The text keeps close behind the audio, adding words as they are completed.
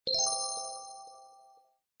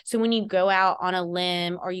So when you go out on a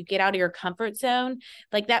limb or you get out of your comfort zone,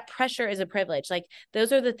 like that pressure is a privilege. Like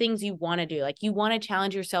those are the things you want to do. Like you want to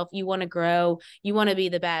challenge yourself, you want to grow, you want to be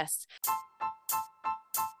the best.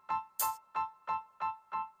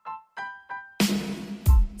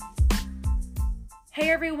 Hey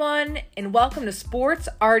everyone, and welcome to Sports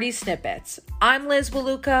Arty Snippets. I'm Liz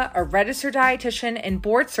Waluka, a registered dietitian and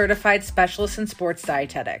board-certified specialist in sports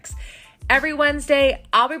dietetics. Every Wednesday,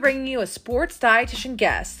 I'll be bringing you a sports dietitian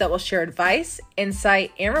guest that will share advice,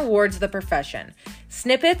 insight, and rewards of the profession,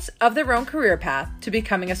 snippets of their own career path to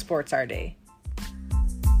becoming a sports RD.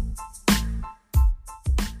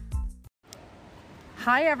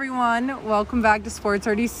 Hi everyone, welcome back to Sports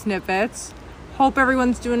RD Snippets. Hope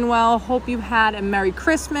everyone's doing well. Hope you had a Merry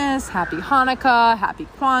Christmas, Happy Hanukkah, Happy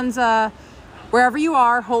Kwanzaa. Wherever you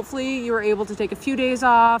are, hopefully you were able to take a few days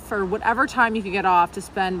off or whatever time you could get off to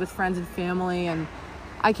spend with friends and family. And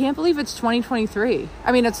I can't believe it's 2023.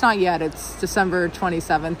 I mean, it's not yet. It's December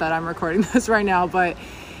 27th that I'm recording this right now, but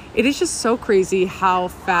it is just so crazy how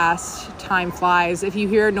fast time flies. If you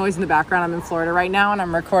hear noise in the background, I'm in Florida right now and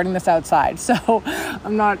I'm recording this outside. So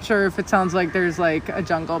I'm not sure if it sounds like there's like a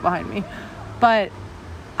jungle behind me. But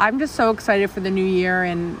I'm just so excited for the new year,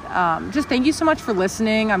 and just thank you so much for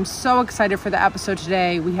listening. I'm so excited for the episode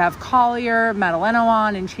today. We have Collier, Madaleno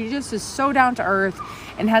on, and she just is so down to earth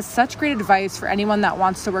and has such great advice for anyone that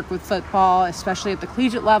wants to work with football, especially at the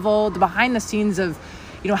collegiate level, the behind the scenes of,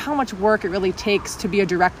 how much work it really takes to be a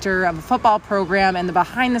director of a football program and the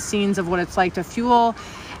behind the scenes of what it's like to fuel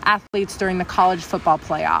athletes during the college football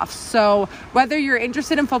playoffs. So whether you're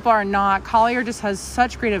interested in football or not, Collier just has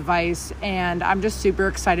such great advice, and I'm just super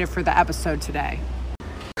excited for the episode today.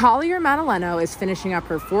 Collier Madaleno is finishing up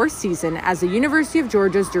her fourth season as the University of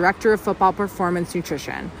Georgia's Director of Football Performance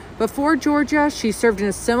Nutrition. Before Georgia, she served in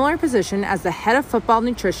a similar position as the head of football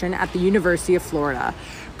nutrition at the University of Florida.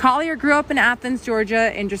 Collier grew up in Athens,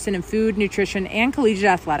 Georgia, interested in food, nutrition, and collegiate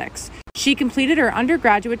athletics. She completed her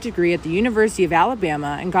undergraduate degree at the University of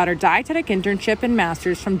Alabama and got her dietetic internship and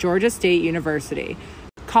master's from Georgia State University.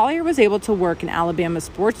 Collier was able to work in Alabama's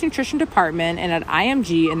sports nutrition department and at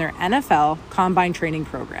IMG in their NFL combine training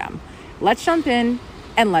program. Let's jump in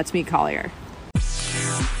and let's meet Collier.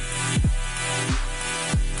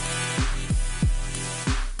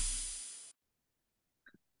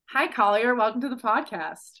 Hi, Collier. Welcome to the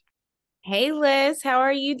podcast. Hey, Liz, how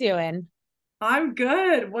are you doing? I'm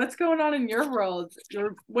good. What's going on in your world?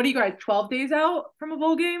 What are you guys, 12 days out from a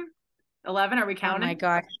bowl game? 11? Are we counting? Oh my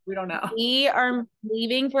gosh. We don't know. We are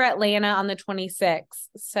leaving for Atlanta on the 26th.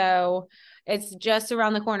 So it's just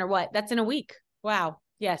around the corner. What? That's in a week. Wow.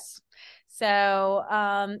 Yes. So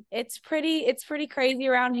it's pretty crazy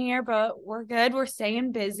around here, but we're good. We're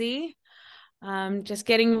staying busy. Just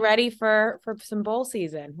getting ready for some bowl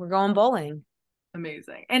season. We're going bowling.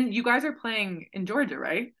 Amazing. And you guys are playing in Georgia,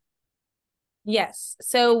 right? Yes.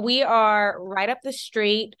 So we are right up the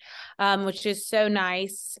street, which is so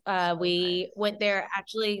nice. We went there.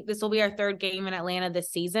 Actually, this will be our third game in Atlanta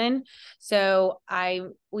this season. So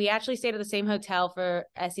we actually stayed at the same hotel for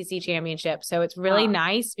SEC championship. So it's really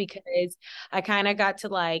nice because I kind of got to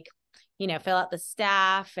fill out the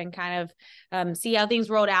staff and kind of see how things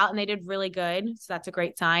rolled out, and they did really good. So that's a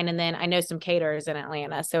great sign. And then I know some caterers in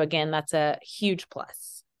Atlanta. So again, that's a huge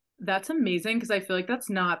plus. That's amazing, because I feel like that's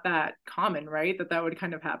not that common, right? That would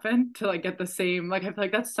kind of happen to get the same, I feel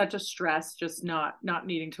like that's such a stress, just not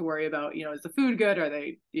needing to worry about, is the food good? Are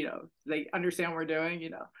they, they understand what we're doing,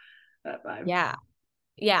 that vibe.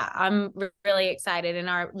 Yeah, I'm really excited. And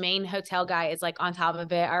our main hotel guy is on top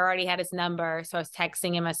of it. I already had his number. So I was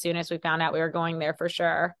texting him as soon as we found out we were going there for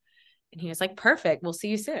sure. And he was like, perfect. We'll see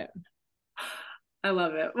you soon. I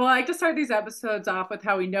love it. Well, I like to start these episodes off with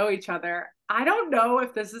how we know each other. I don't know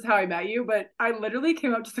if this is how I met you, but I literally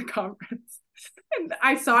came up to the conference and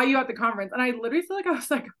I saw you at the conference, and I literally feel like I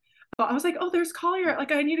was like, oh, there's Collier.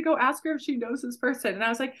 I need to go ask her if she knows this person. And I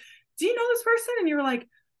was like, do you know this person? And you were like,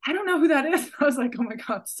 I don't know who that is. I was like, oh my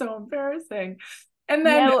God, so embarrassing. And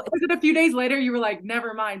then was it a few days later, you were like,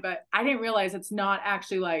 never mind. But I didn't realize it's not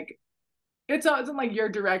actually it wasn't like your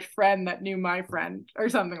direct friend that knew my friend or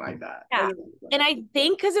something like that. Yeah. And I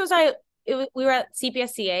think because we were at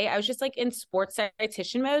CPSCA, I was just in sports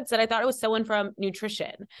dietitian modes that I thought it was someone from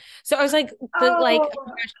nutrition. So I was like, oh my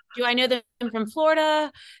gosh, do I know them from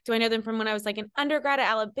Florida? Do I know them from when I was an undergrad at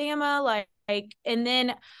Alabama? And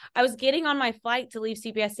then I was getting on my flight to leave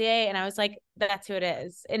CPSCA, and I was like, that's who it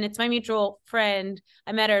is. And it's my mutual friend.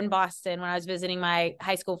 I met her in Boston when I was visiting my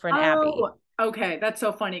high school friend, Abby. Okay, that's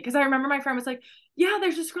so funny, because I remember my friend was like, Yeah,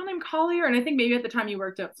 there's this girl named Collier, and I think maybe at the time you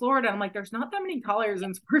worked at Florida. I'm like, there's not that many Colliers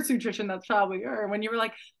in sports nutrition. That's probably her. When you were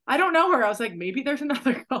like, I don't know her, I was like, maybe there's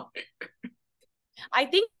another Collier. I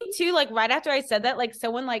think too, like right after I said that, like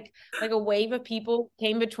someone like a wave of people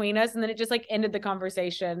came between us, and then it just like ended the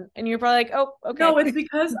conversation. And you're probably like, oh, okay. No, it's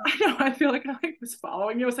because I know I feel like I like was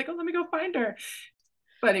following you. I was like, oh, let me go find her.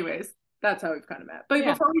 But anyways, that's how we've kind of met. But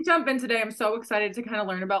Yeah. before we jump in today, I'm so excited to kind of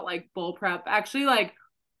learn about like bowl prep. Actually, like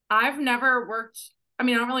I've never worked, I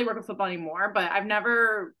mean, I don't really work with football anymore, but I've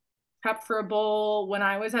never prepped for a bowl when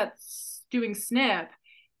I was at doing SNP.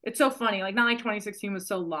 It's so funny, like not like 2016 was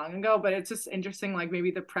so long ago, but it's just interesting, like maybe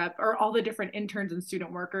the prep or all the different interns and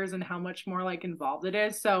student workers and how much more like involved it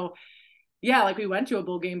is. So yeah, like we went to a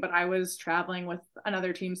bowl game, but I was traveling with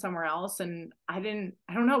another team somewhere else, and I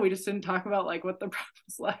don't know, we just didn't talk about like what the prep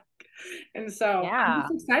was like. And so I'm Yeah.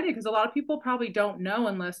 just excited because a lot of people probably don't know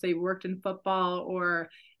unless they worked in football or,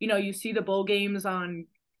 you see the bowl games on,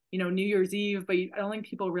 New Year's Eve, but I don't think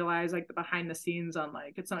people realize like the behind the scenes on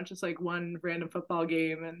like, it's not just like one random football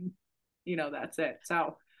game and, that's it.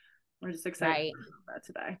 So we're just excited Right. about that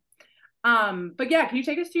today. But yeah, can you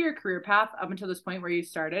take us to your career path up until this point where you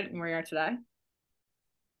started and where you are today?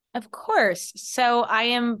 Of course. So I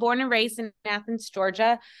am born and raised in Athens,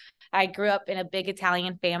 Georgia. I grew up in a big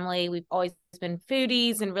Italian family. We've always been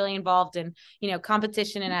foodies and really involved in,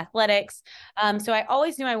 competition and athletics. So I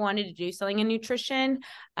always knew I wanted to do something in nutrition.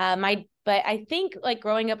 But I think like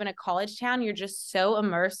growing up in a college town, you're just so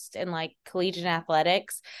immersed in like collegiate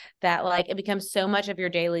athletics that like it becomes so much of your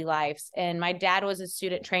daily lives. And my dad was a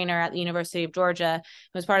student trainer at the University of Georgia,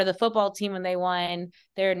 was part of the football team when they won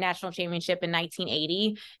their national championship in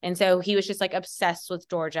 1980. And so he was just like obsessed with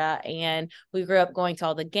Georgia. And we grew up going to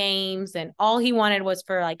all the games, and all he wanted was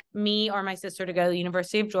for like me or my sister to go to the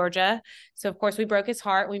University of Georgia. So of course we broke his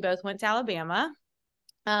heart. We both went to Alabama.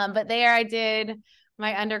 But there I did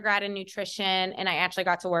my undergrad in nutrition, and I actually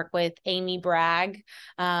got to work with Amy Bragg.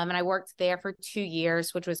 And I worked there for 2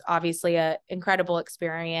 years, which was obviously an incredible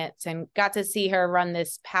experience, and got to see her run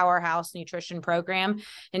this powerhouse nutrition program.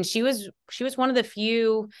 And she was one of the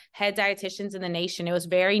few head dietitians in the nation. It was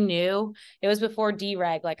very new. It was before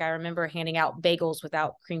DREG. Like I remember handing out bagels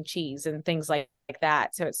without cream cheese and things like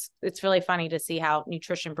that. So it's really funny to see how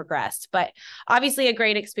nutrition progressed, but obviously a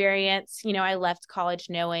great experience. I left college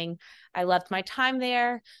knowing I loved my time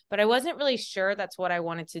there, but I wasn't really sure that's what I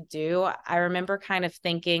wanted to do. I remember kind of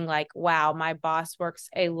thinking like, wow, my boss works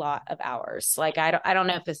a lot of hours. Like I don't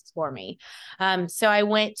know if this is for me. So I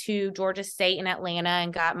went to Georgia State in Atlanta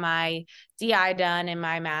and got my DI done in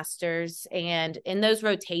my master's. And in those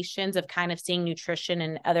rotations of kind of seeing nutrition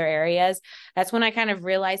in other areas, that's when I kind of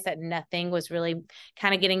realized that nothing was really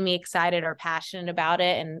kind of getting me excited or passionate about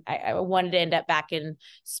it. And I wanted to end up back in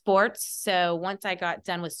sports. So once I got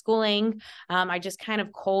done with schooling, I just kind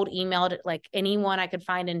of cold emailed like anyone I could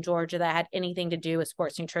find in Georgia that had anything to do with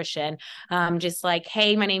sports nutrition. Just like,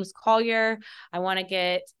 hey, my name's Collier. I want to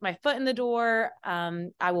get my foot in the door.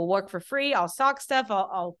 I will work for free. I'll stock stuff.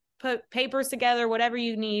 I'll put papers together, whatever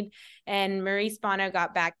you need. And Marie Spano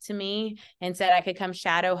got back to me and said I could come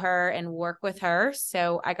shadow her and work with her.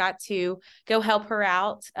 So I got to go help her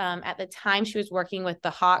out. At the time, she was working with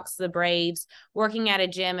the Hawks, the Braves, working at a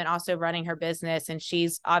gym and also running her business. And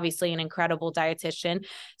she's obviously an incredible dietitian.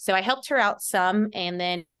 So I helped her out some. And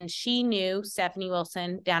then she knew Stephanie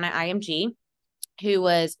Wilson down at IMG, who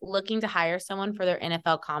was looking to hire someone for their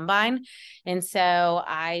NFL combine. And so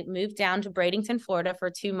I moved down to Bradenton, Florida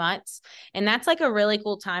for 2 months. And that's like a really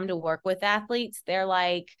cool time to work with athletes. They're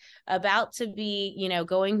like about to be,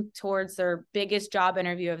 going towards their biggest job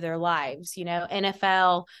interview of their lives,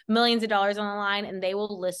 NFL, millions of dollars on the line, and they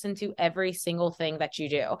will listen to every single thing that you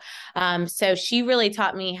do. So she really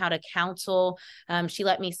taught me how to counsel. She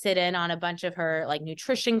let me sit in on a bunch of her like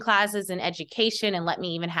nutrition classes and education, and let me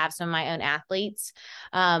even have some of my own athletes.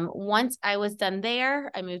 Once I was done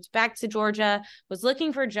there, I moved back to Georgia, was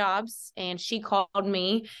looking for jobs, and she called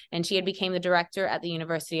me, and she had became the director at the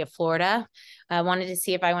University of Florida. I wanted to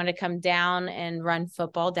see if I wanted to come down and run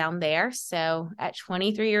football down there. So at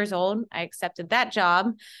 23 years old, I accepted that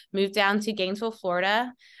job, moved down to Gainesville,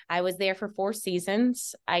 Florida. I was there for 4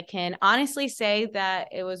 seasons. I can honestly say that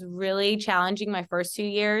it was really challenging my first 2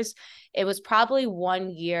 years. It was probably 1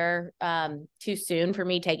 year too soon for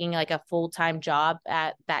me taking like a full-time job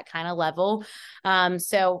at that kind of level.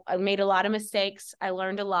 So I made a lot of mistakes. I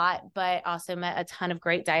learned a lot, but also met a ton of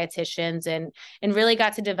great dietitians and really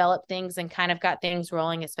got to develop things and kind of got things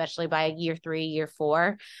rolling, especially by year 3, year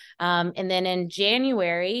 4. And then in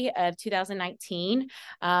January of 2019,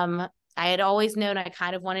 I had always known I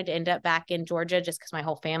kind of wanted to end up back in Georgia just because my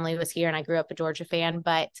whole family was here and I grew up a Georgia fan.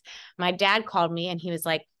 But my dad called me and he was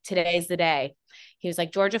like, today's the day. He was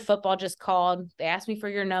like, Georgia football just called. They asked me for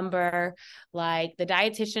your number. Like the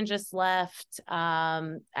dietitian just left.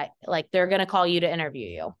 They're going to call you to interview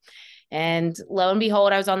you. And lo and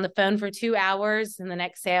behold, I was on the phone for 2 hours. And the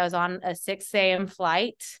next day I was on a 6 a.m.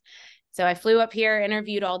 flight. So I flew up here,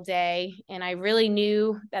 interviewed all day, and I really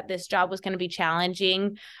knew that this job was going to be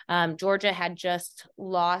challenging. Georgia had just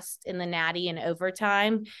lost in the Natty in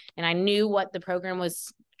overtime, and I knew what the program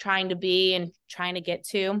was trying to be and trying to get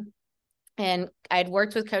to. And I'd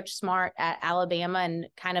worked with Coach Smart at Alabama and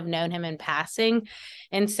kind of known him in passing.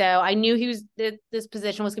 And so I knew this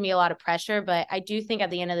position was going to be a lot of pressure, but I do think at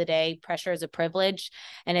the end of the day, pressure is a privilege.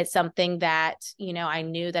 And it's something that, I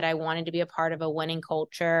knew that I wanted to be a part of a winning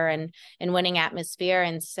culture and winning atmosphere.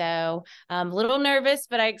 And so I'm a little nervous,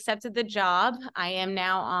 but I accepted the job. I am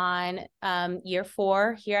now on year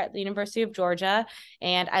 4 here at the University of Georgia,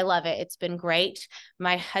 and I love it. It's been great.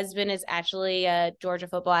 My husband is actually a Georgia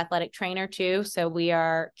football athletic trainer too. So we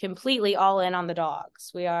are completely all in on the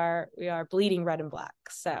dogs. We are bleeding red and black.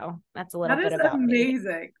 So that's a little bit about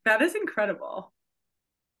amazing. me. That is incredible.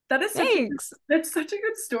 That is Thanks. That's such a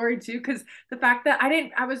good story too. Because the fact that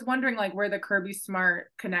I was wondering like where the Kirby Smart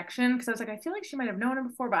connection, because I was like, I feel like she might have known him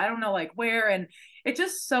before, but I don't know like where. And it's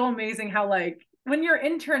just so amazing how like when you're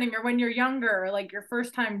interning or when you're younger or like your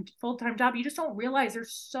first time full-time job, you just don't realize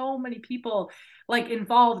there's so many people like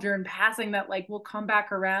involved or in passing that like will come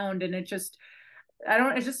back around. And it's just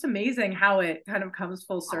amazing how it kind of comes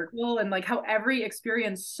full circle and like how every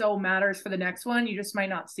experience so matters for the next one. You just might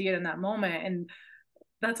not see it in that moment. And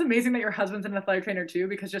that's amazing that your husband's an athletic trainer too,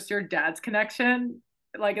 because just your dad's connection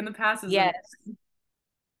like in the past is Yes. amazing.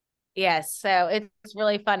 Yes. So it's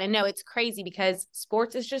really fun. And no, it's crazy because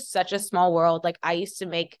sports is just such a small world. Like I used to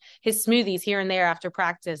make his smoothies here and there after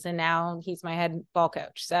practice, and now he's my head ball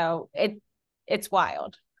coach. So it's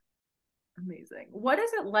wild. Amazing. What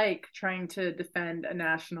is it like trying to defend a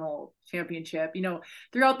national championship?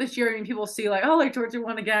 Throughout this year, I mean, people see like, oh, like Georgia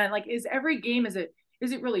won again. Like, is every game, is it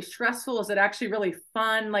really stressful? Is it actually really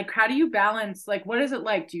fun? Like, how do you balance, like, what is it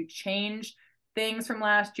like? Do you change things from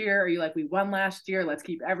last year? Are you like, we won last year, let's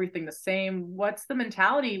keep everything the same? What's the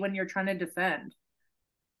mentality when you're trying to defend?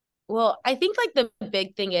 Well, I think like the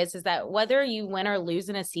big thing is that whether you win or lose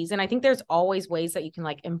in a season, I think there's always ways that you can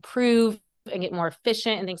like improve and get more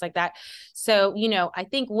efficient and things like that. So, I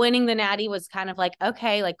think winning the Natty was kind of like,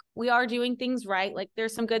 okay, like we are doing things right. Like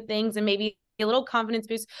there's some good things and maybe a little confidence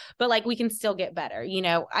boost, but like we can still get better.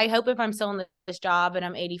 I hope if I'm still in this job and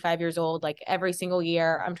I'm 85 years old, like every single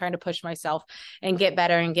year, I'm trying to push myself and get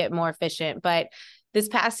better and get more efficient. But this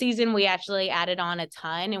past season, we actually added on a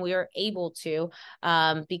ton, and we were able to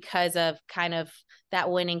because of kind of that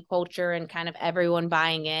winning culture and kind of everyone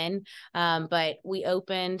buying in. But we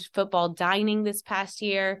opened football dining this past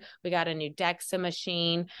year. We got a new DEXA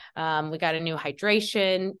machine. We got a new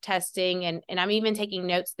hydration testing. And I'm even taking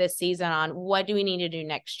notes this season on what do we need to do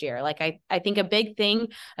next year? Like I think a big thing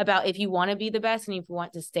about if you want to be the best and if you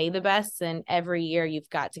want to stay the best, then every year you've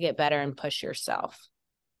got to get better and push yourself.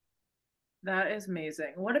 That is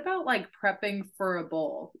amazing. What about like prepping for a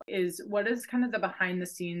bowl? What is kind of the behind the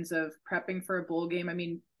scenes of prepping for a bowl game? I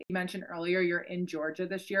mean, you mentioned earlier you're in Georgia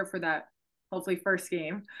this year for that hopefully first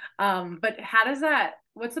game. But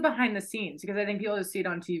what's the behind the scenes? Because I think people just see it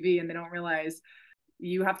on TV and they don't realize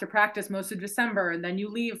you have to practice most of December and then you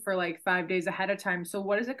leave for like 5 days ahead of time. So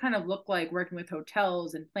what does it kind of look like working with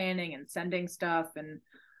hotels and planning and sending stuff and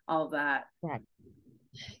all of that? Yeah.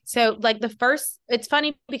 So like it's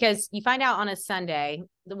funny because you find out on a Sunday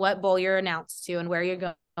what bowl you're announced to and where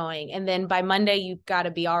you're going. And then by Monday, you've got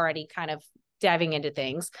to be already kind of diving into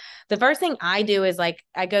things. The first thing I do is like,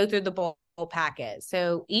 I go through the bowl packet.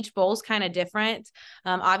 So each bowl is kind of different,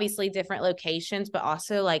 obviously different locations, but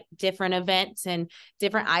also like different events and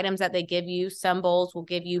different items that they give you. Some bowls will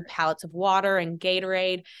give you pallets of water and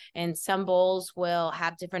Gatorade, and some bowls will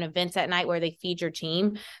have different events at night where they feed your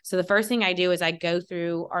team. So the first thing I do is I go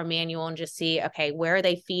through our manual and just see, okay, where are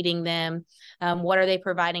they feeding them? What are they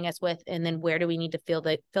providing us with? And then where do we need to fill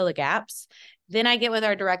the gaps? Then I get with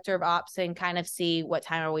our director of ops and kind of see what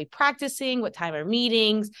time are we practicing, what time are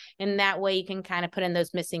meetings, and that way you can kind of put in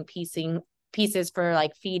those missing pieces for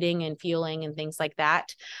like feeding and fueling and things like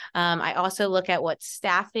that. I also look at what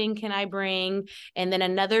staffing can I bring. And then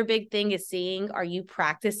another big thing is seeing, are you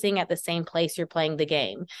practicing at the same place you're playing the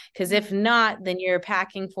game? Because if not, then you're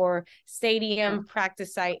packing for stadium,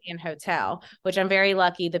 practice site, and hotel, which I'm very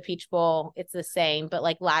lucky. The Peach Bowl, it's the same, but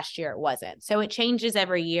like last year it wasn't. So it changes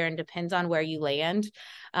every year and depends on where you land.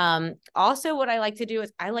 Also, what I like to do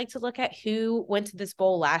is I like to look at who went to this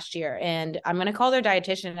bowl last year, and I'm going to call their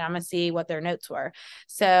dietitian and I'm going to see what their notes were.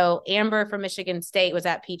 So Amber from Michigan State was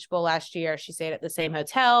at Peach Bowl last year. She stayed at the same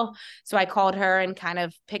hotel. So I called her and kind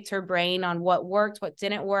of picked her brain on what worked, what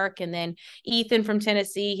didn't work. And then Ethan from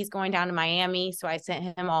Tennessee, he's going down to Miami. So I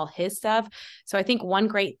sent him all his stuff. So I think one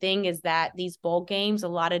great thing is that these bowl games, a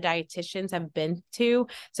lot of dietitians have been to.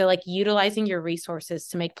 So like utilizing your resources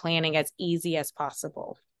to make planning as easy as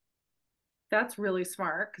possible. That's really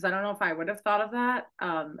smart because I don't know if I would have thought of that,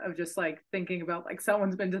 of just like thinking about like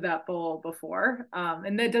someone's been to that bowl before.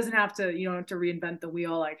 And that doesn't have to, you don't have to reinvent the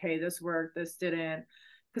wheel like, hey, this worked, this didn't.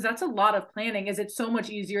 Because that's a lot of planning. Is it so much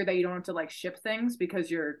easier that you don't have to like ship things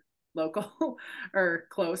because you're local or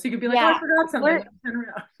close? You could be like, oh, I Yeah. forgot something. Turn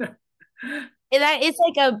around. That is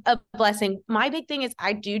like a blessing. My big thing is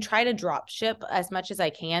I do try to drop ship as much as I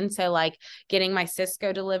can. So like getting my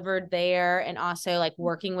Cisco delivered there and also like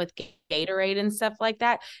working with Gatorade and stuff like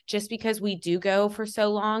that, just because we do go for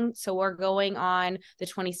so long. So we're going on the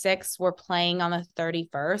 26th, we're playing on the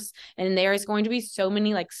 31st, and there is going to be so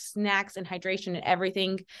many like snacks and hydration and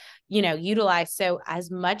everything, utilized. So as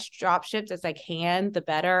much drop shipped as I can, the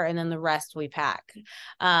better. And then the rest we pack.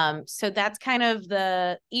 So that's kind of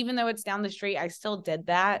even though it's down the street, I still did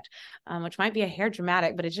that, which might be a hair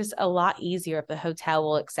dramatic, but it's just a lot easier if the hotel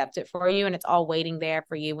will accept it for you and it's all waiting there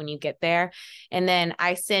for you when you get there. And then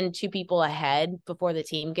I send 2 people ahead before the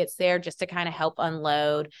team gets there just to kind of help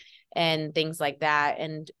unload and things like that.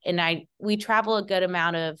 And we travel a good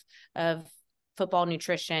amount of football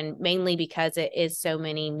nutrition, mainly because it is so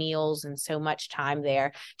many meals and so much time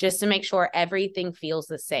there, just to make sure everything feels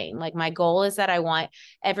the same. Like my goal is that I want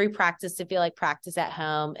every practice to feel like practice at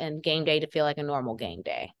home and game day to feel like a normal game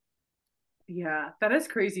day. Yeah, that is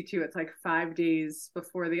crazy too. It's like 5 days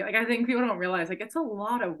before like I think people don't realize like it's a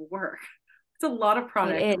lot of work. It's a lot of It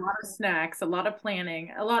products, is. a lot of snacks, a lot of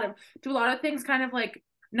planning, do a lot of things kind of like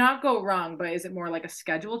not go wrong, but is it more like a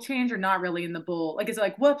schedule change or not really in the bowl? Like is it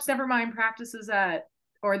like whoops, never mind, practices at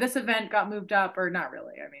or this event got moved up or not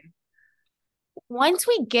really? I mean, Once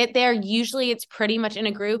we get there, usually it's pretty much in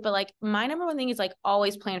a group, but like my number one thing is like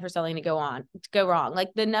always plan for something to go wrong. Like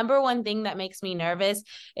the number one thing that makes me nervous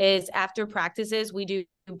is after practices, we do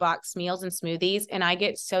box meals and smoothies, and I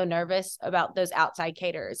get so nervous about those outside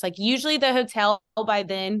caterers. Like usually the hotel by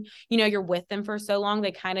then, you're with them for so long,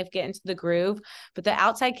 they kind of get into the groove, but the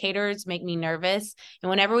outside caterers make me nervous. And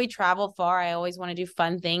whenever we travel far, I always want to do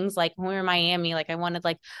fun things. Like when we were in Miami, like I wanted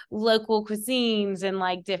like local cuisines and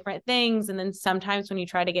like different things. And then sometimes when you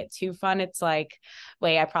try to get too fun, it's like,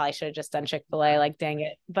 wait, I probably should have just done Chick-fil-A, like dang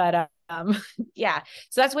it. But yeah.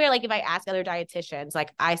 So that's where, like, if I ask other dietitians,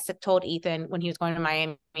 like I told Ethan when he was going to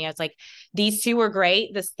Miami, I was like, these 2 were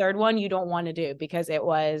great. This third one you don't want to do because it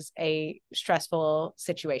was a stressful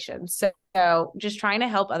situation. So just trying to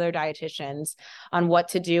help other dietitians on what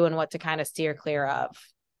to do and what to kind of steer clear of.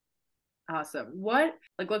 awesome. What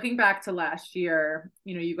like looking back to last year,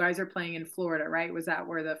 you guys are playing in Florida, right? Was that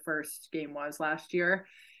where the first game was last year?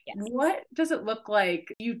 Yes. What does it look like?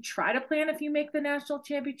 You try to plan if you make the national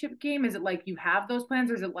championship game? Is it like you have those plans,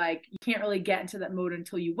 or is it like you can't really get into that mode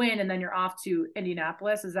until you win and then you're off to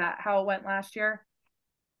Indianapolis? Is that how it went last year?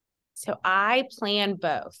 So I plan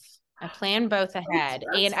both. I plan both ahead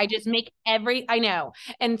and I just make I know.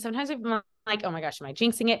 And sometimes I'm like, oh my gosh, am I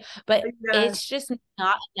jinxing it? But Yeah. it's just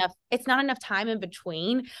not enough. It's not enough time in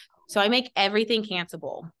between. So I make everything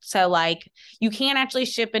cancelable. So like you can't actually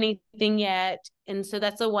ship anything yet. And so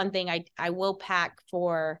that's the one thing I will pack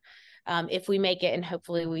for if we make it, and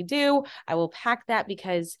hopefully we do. I will pack that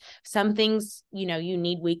because some things, you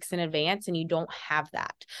need weeks in advance and you don't have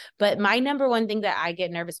that. But my number one thing that I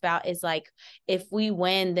get nervous about is like, if we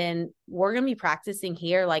win, then we're going to be practicing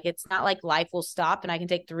here. Like, it's not like life will stop and I can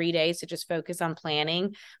take 3 days to just focus on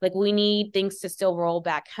planning. Like, we need things to still roll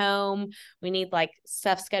back home. We need like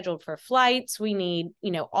stuff scheduled for flights. We need,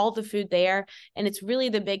 all the food there. And it's really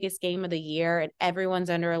the biggest game of the year and everyone's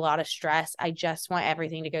under a lot of stress. I just want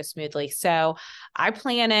everything to go smoothly. So I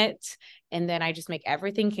plan it and then I just make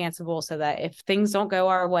everything cancelable so that if things don't go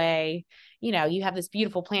our way, you have this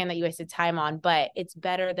beautiful plan that you wasted time on, but it's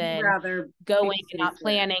better than Rather going and not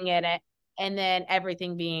planning it and then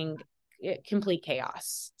everything being complete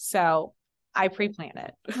chaos. So I pre-plan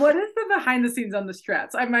it. What is the behind the scenes on the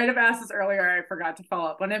stress? I might have asked this earlier. I forgot to follow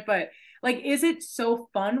up on it, but like, is it so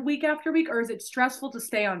fun week after week, or is it stressful to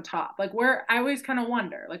stay on top? Like, where I always kind of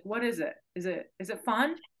wonder, like, what is it? Is it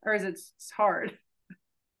fun or is it hard?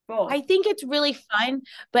 Both. I think it's really fun,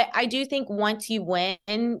 but I do think once you win,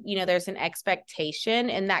 there's an expectation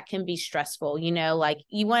and that can be stressful. Like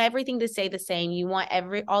you want everything to stay the same. You want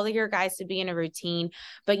all of your guys to be in a routine,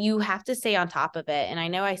 but you have to stay on top of it. And I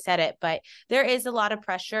know I said it, but there is a lot of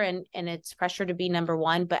pressure and it's pressure to be number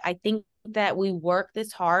one. But I think that we work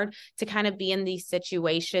this hard to kind of be in these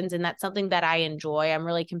situations, and that's something that I enjoy. I'm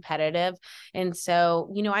really competitive, and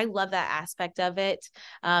so I love that aspect of it,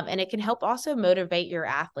 and it can help also motivate your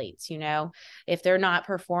athletes. If they're not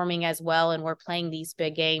performing as well and we're playing these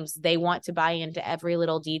big games, they want to buy into every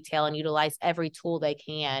little detail and utilize every tool they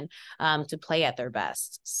can to play at their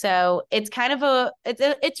best. So it's kind of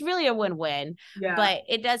it's really a win-win. Yeah. But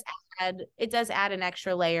it does add an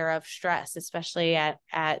extra layer of stress, especially at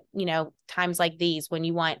times like these when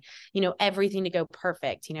you want everything to go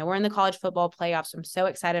perfect. We're in the college football playoffs. I'm so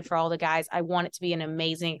excited for all the guys. I want it to be an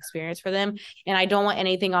amazing experience for them, and I don't want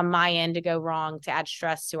anything on my end to go wrong to add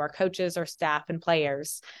stress to our coaches or staff and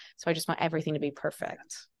players. So I just want everything to be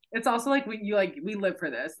perfect. It's also like we live for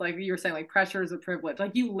this. Like you were saying, like pressure is a privilege.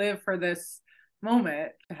 Like you live for this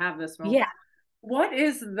moment, to have this moment. Yeah. What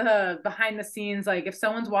is the behind the scenes, like if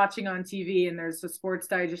someone's watching on TV and there's a sports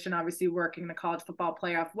dietitian obviously working the college football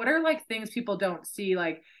playoff, what are like things people don't see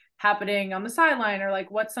like happening on the sideline, or like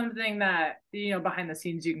what's something that behind the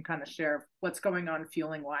scenes you can kind of share what's going on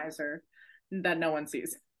fueling wise, or that no one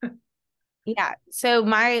sees? Yeah. So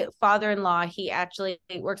my father-in-law, he actually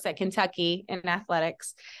works at Kentucky in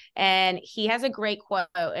athletics, and he has a great quote,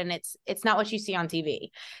 and it's not what you see on TV.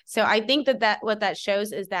 So I think that what that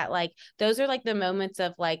shows is that like those are like the moments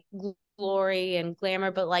of like glory and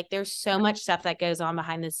glamour, but like there's so much stuff that goes on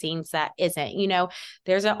behind the scenes that isn't.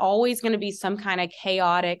 There's always going to be some kind of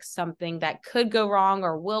chaotic something that could go wrong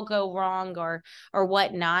or will go wrong or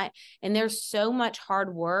whatnot. And there's so much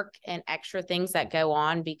hard work and extra things that go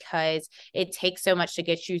on because it takes so much to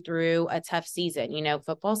get you through a tough season.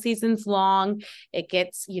 Football season's long. It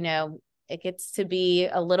gets to be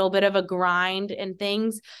a little bit of a grind and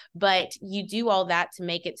things, but you do all that to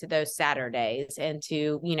make it to those Saturdays and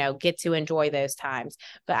to, get to enjoy those times.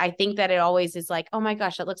 But I think that it always is like, oh my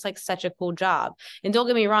gosh, that looks like such a cool job. And don't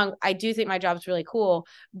get me wrong, I do think my job's really cool,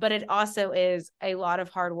 but it also is a lot of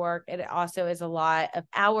hard work. It also is a lot of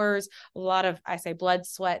hours, a lot of, I say, blood,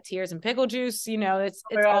 sweat, tears, and pickle juice. It's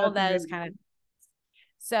all of that is kind of.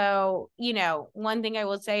 So, one thing I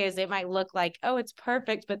will say is it might look like, oh, it's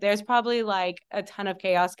perfect, but there's probably like a ton of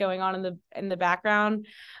chaos going on in the background.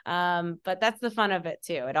 But that's the fun of it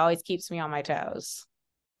too. It always keeps me on my toes.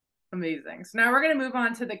 Amazing. So now we're going to move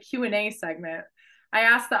on to the Q&A segment. I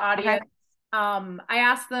asked the audience, I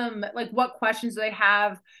asked them like what questions do they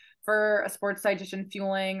have for a sports dietitian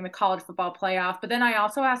fueling the college football playoff. But then I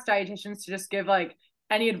also asked dietitians to just give like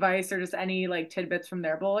any advice or just any like tidbits from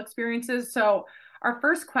their bowl experiences. So our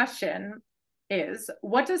first question is,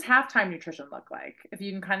 what does halftime nutrition look like? If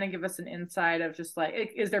you can kind of give us an insight of just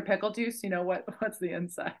like, is there pickle juice? What's the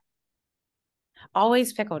insight?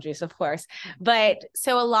 Always pickle juice, of course. But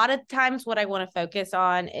so a lot of times what I want to focus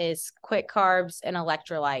on is quick carbs and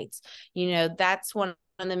electrolytes. That's one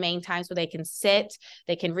of the main times where they can sit,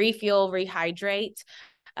 they can refuel, rehydrate.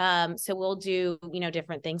 So we'll do,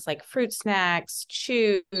 different things like fruit snacks,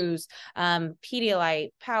 chews,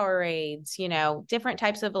 Pedialyte, Powerades, different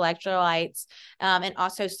types of electrolytes, and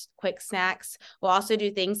also quick snacks. We'll also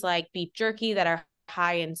do things like beef jerky that are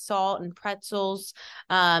high in salt and pretzels.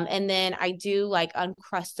 And then I do like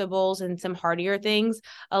Uncrustables and some heartier things.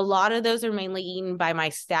 A lot of those are mainly eaten by my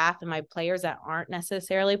staff and my players that aren't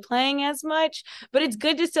necessarily playing as much, but it's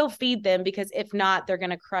good to still feed them because if not, they're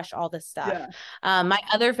going to crush all this stuff. Yeah. My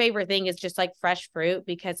other favorite thing is just like fresh fruit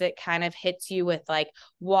because it kind of hits you with like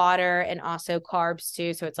water and also carbs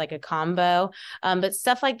too. So it's like a combo. But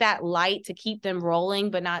stuff like that light to keep them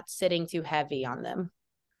rolling, but not sitting too heavy on them.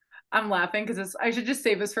 I'm laughing because I should just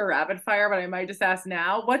save this for rapid fire, but I might just ask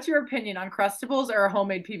now. What's your opinion on Crustables or a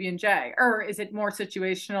homemade PB&J? Or is it more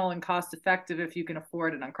situational and cost effective if you can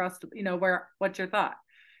afford an Uncrustable? What's your thought?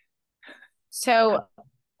 So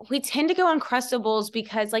we tend to go Uncrustables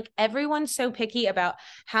because like everyone's so picky about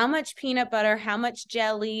how much peanut butter, how much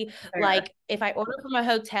jelly. Okay. Like if I order from a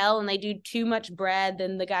hotel and they do too much bread,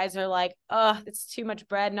 then the guys are like, oh, it's too much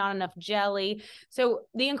bread, not enough jelly. So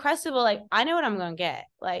the Uncrustable, like I know what I'm going to get.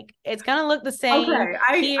 Like it's going to look the same. Okay,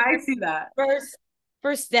 I see that.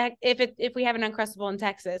 First deck if we have an Uncrustable in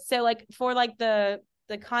Texas. So like for like the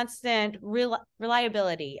the constant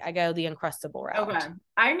reliability, I go the Uncrustable Okay. route.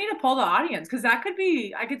 I need to pull the audience because that could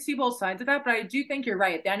be, I could see both sides of that, but I do think you're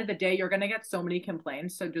right. At the end of the day, you're going to get so many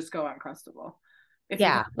complaints. So just go Uncrustable if you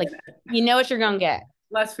can Yeah, like get it. you know what you're gonna get.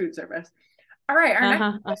 Less food service. All right. Our next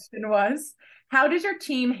Uh-huh. question was, how does your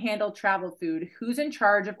team handle travel food? Who's in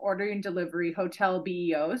charge of ordering delivery, hotel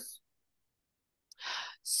BEOs?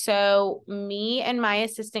 So me and my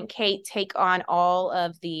assistant Kate take on all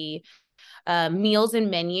of the meals and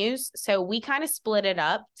menus. So we kind of split it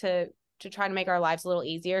up to try to make our lives a little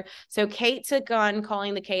easier. So Kate took on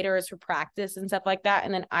calling the caterers for practice and stuff like that.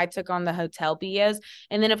 And then I took on the hotel BOs.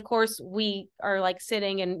 And then of course we are like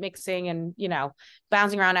sitting and mixing and,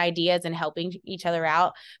 bouncing around ideas and helping each other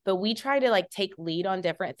out. But we try to like take lead on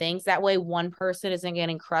different things. That way one person isn't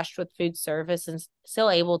getting crushed with food service and still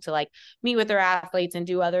able to like meet with their athletes and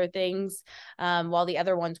do other things while the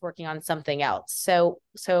other one's working on something else.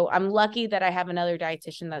 So I'm lucky that I have another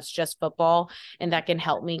dietitian that's just football and that can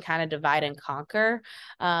help me kind of divide and conquer.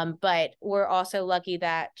 But we're also lucky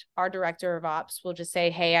that our director of ops will just say,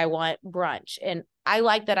 hey, I want brunch. And I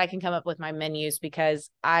like that I can come up with my menus because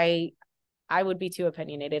I would be too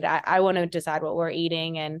opinionated. I want to decide what we're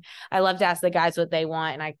eating, and I love to ask the guys what they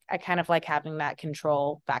want. And I kind of like having that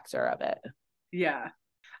control factor of it. Yeah.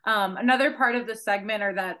 Another part of the segment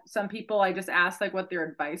are that some people I just asked like what their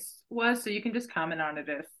advice was. So you can just comment on it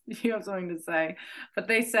if you have something to say.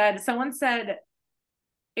 But someone said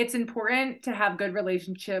it's important to have good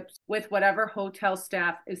relationships with whatever hotel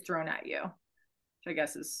staff is thrown at you, which I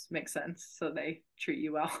guess makes sense. So they treat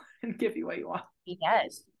you well and give you what you want. He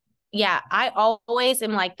does. Yeah, I always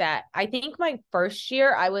am like that. I think my first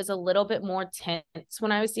year I was a little bit more tense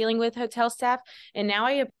when I was dealing with hotel staff, and now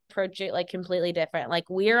I approach it like completely different. Like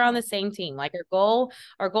we're on the same team. Like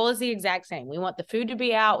our goal is the exact same. We want the food to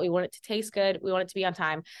be out, we want it to taste good, we want it to be on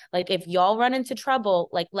time. Like if y'all run into trouble,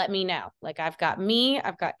 like let me know. Like I've got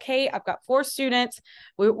Kate, I've got 4 students.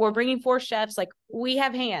 We're bringing 4 chefs. Like we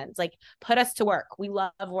have hands. Like put us to work. We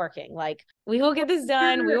love working. Like we will get this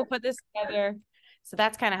done. We will put this together. So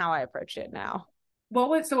that's kind of how I approach it now. What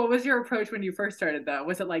was your approach when you first started though?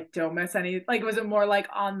 Was it like don't miss any, like was it more like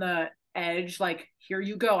on the edge, like here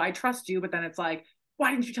you go, I trust you, but then it's like,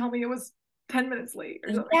 why didn't you tell me it was 10 minutes late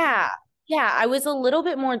or something? Yeah. Yeah, I was a little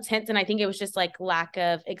bit more tense, and I think it was just like lack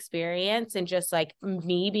of experience and just like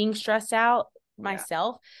me being stressed out Yeah.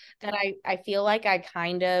 myself that I feel like I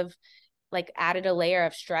kind of like added a layer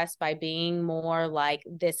of stress by being more like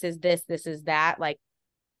this is that, like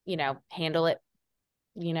handle it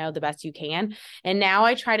the best you can. And now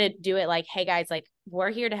I try to do it like, hey guys, like we're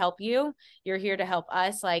here to help you. You're here to help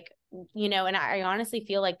us. Like, and I honestly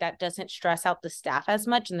feel like that doesn't stress out the staff as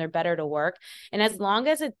much and they're better to work. And as long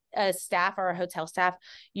as a staff or a hotel staff,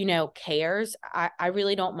 cares, I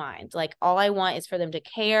really don't mind. Like all I want is for them to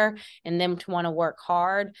care and them to want to work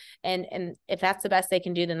hard. And if that's the best they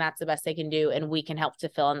can do, then that's the best they can do. And we can help to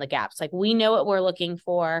fill in the gaps. Like we know what we're looking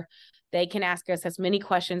for. They can ask us as many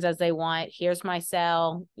questions as they want. Here's my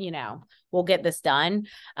cell, we'll get this done.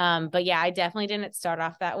 But yeah, I definitely didn't start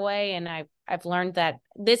off that way. And I've learned that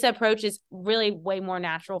this approach is really way more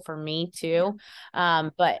natural for me too.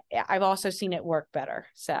 But I've also seen it work better.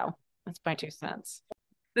 So that's my 2 cents.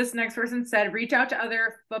 This next person said, reach out to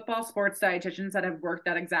other football sports dietitians that have worked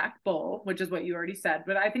that exact bowl, which is what you already said.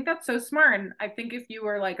 But I think that's so smart. And I think if you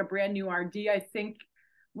were like a brand new RD, I think,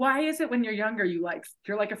 why is it when you're younger, you're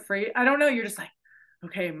like afraid? I don't know. You're just like,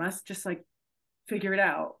 okay, must just like figure it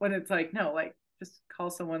out. When it's like, no, like just call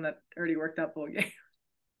someone that already worked that bowl game.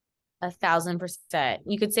 1,000%.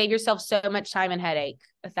 You could save yourself so much time and headache.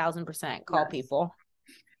 1,000%. Call Yes. people.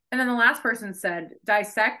 And then the last person said,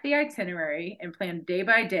 dissect the itinerary and plan day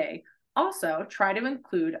by day. Also, try to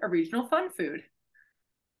include a regional fun food.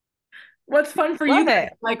 What's fun for Love you?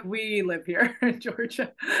 it. Like we live here in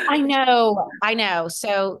Georgia. I know.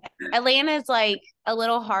 So Atlanta is like a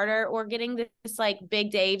little harder. We're getting this like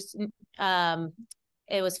Big Dave's.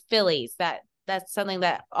 It was Phillies. That's something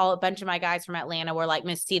that a bunch of my guys from Atlanta were like,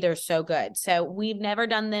 Miss C, they're so good. So we've never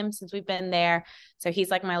done them since we've been there. So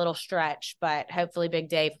he's like my little stretch, but hopefully Big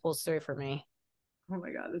Dave pulls through for me. Oh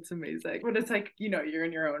my God, that's amazing. But it's like, you're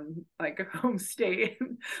in your own like home state.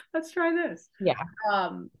 Let's try this. Yeah.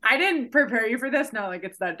 I didn't prepare you for this, not like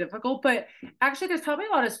it's that difficult, but actually there's probably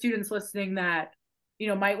a lot of students listening that,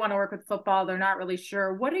 might want to work with football. They're not really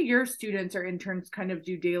sure. What do your students or interns kind of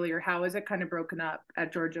do daily, or how is it kind of broken up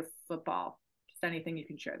at Georgia football? Just anything you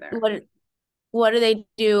can share there. What do they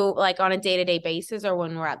do like on a day-to-day basis or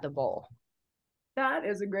when we're at the bowl? That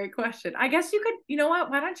is a great question. I guess you could, you know what?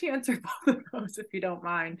 Why don't you answer both of those if you don't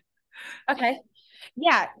mind? Okay.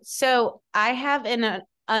 Yeah. So I have an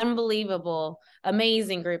unbelievable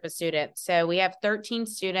amazing group of students. So we have 13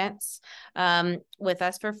 students with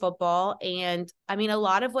us for football. And I mean, a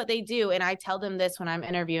lot of what they do, and I tell them this when I'm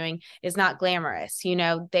interviewing, is not glamorous. You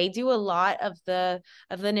know, they do a lot of the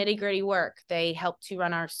nitty gritty work. They help to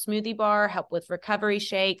run our smoothie bar, help with recovery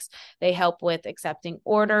shakes. They help with accepting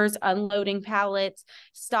orders, unloading pallets,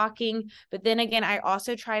 stocking. But then again, I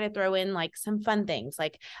also try to throw in like some fun things.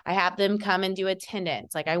 Like I have them come and do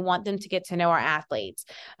attendance. Like I want them to get to know our athletes.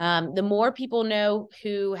 The more people know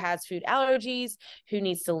who has food allergies, who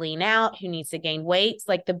needs to lean out, who needs to gain weight,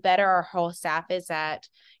 like the better our whole staff is at,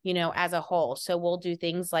 you know, as a whole. So we'll do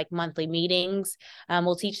things like monthly meetings.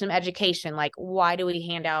 We'll teach them education, like why do we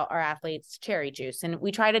hand out our athletes cherry juice? And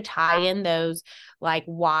we try to tie in those like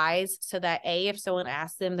whys so that A, if someone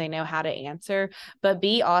asks them, they know how to answer, but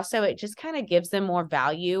B, also it just kind of gives them more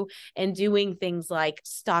value in doing things like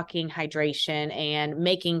stocking hydration and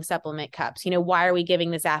making supplement cups. You know, why are we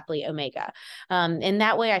giving this athlete omega? And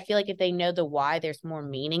that way I feel like if they know the why, there's more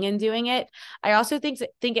meaning in doing it. I also think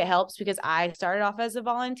it helps because I started off as a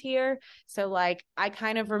volunteer. So like I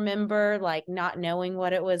kind of remember like not knowing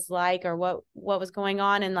what it was like or what was going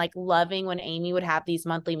on, and like loving when Amy would have these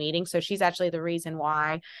monthly meetings. So she's actually the reason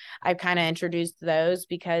why I've kind of introduced those,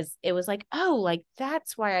 because it was like, oh, like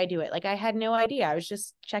that's why I do it. Like I had no idea. I was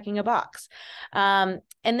just checking a box. And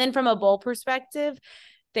then from a bowl perspective,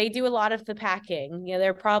 they do a lot of the packing. You know,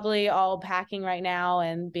 they're probably all packing right now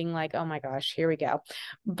and being like, oh my gosh, here we go.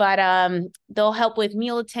 But they'll help with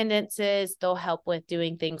meal attendances. They'll help with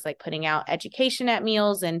doing things like putting out education at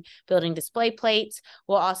meals and building display plates.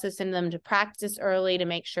 We'll also send them to practice early to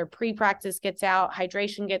make sure pre-practice gets out,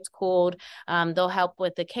 hydration gets cooled. They'll help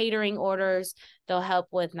with the catering orders. They'll help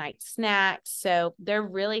with night snacks. So they're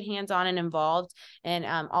really hands-on and involved. And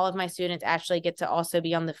all of my students actually get to also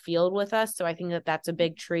be on the field with us. So I think that that's a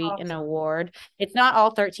big treat and award. It's not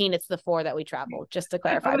all 13, it's the 4 that we travel, just to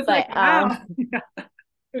clarify. I was like, wow.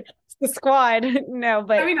 It's the squad. No,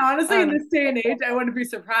 but I mean, honestly, in this day and age, I wouldn't be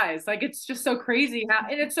surprised. Like, it's just so crazy how,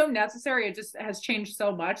 and it's so necessary. It just has changed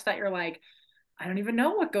so much that you're like, I don't even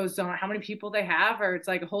know what goes on, how many people they have, or it's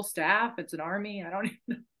like a whole staff, it's an army. I don't even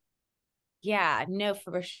know. yeah, no,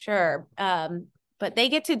 for sure. But they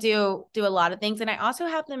get to do a lot of things. And I also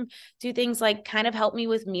have them do things like kind of help me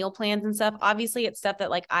with meal plans and stuff. Obviously it's stuff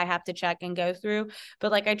that like I have to check and go through,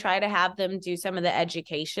 but like I try to have them do some of the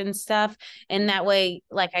education stuff. And that way,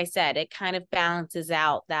 like I said, it kind of balances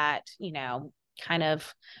out that, you know, kind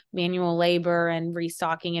of manual labor and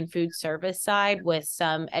restocking and food service side with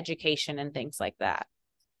some education and things like that.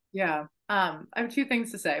 Yeah. I have 2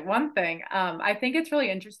 things to say. One thing, I think it's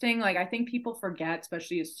really interesting. Like, I think people forget,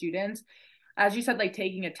 especially as students, as you said, like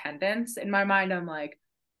taking attendance. In my mind, I'm like,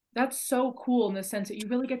 that's so cool in the sense that you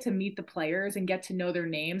really get to meet the players and get to know their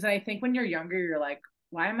names. And I think when you're younger, you're like,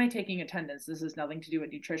 why am I taking attendance? This has nothing to do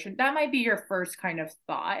with nutrition. That might be your first kind of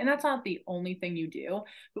thought. And that's not the only thing you do.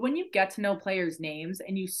 But when you get to know players' names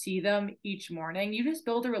and you see them each morning, you just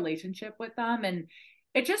build a relationship with them. And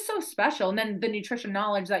it's just so special. And then the nutrition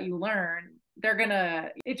knowledge that you learn,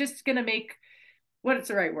 it's just gonna make, what's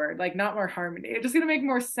the right word? Like not more harmony. It's just gonna make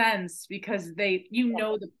more sense because you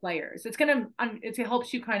know the players. It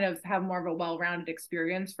helps you kind of have more of a well-rounded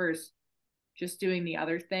experience versus just doing the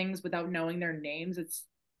other things without knowing their names.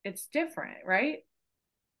 It's different, right?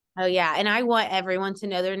 Oh yeah. And I want everyone to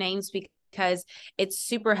know their names because it's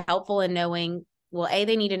super helpful in knowing, well, A,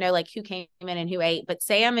 they need to know like who came in and who ate. But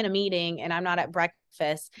say I'm in a meeting and I'm not at breakfast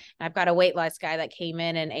and I've got a weight loss guy that came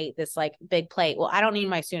in and ate this like big plate. Well, I don't need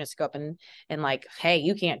my students to go up and like, hey,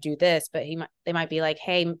 you can't do this. But they might be like,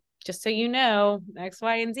 hey, just so you know, X,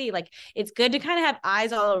 Y, and Z. Like it's good to kind of have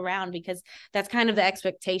eyes all around because that's kind of the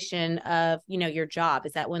expectation of, you know, your job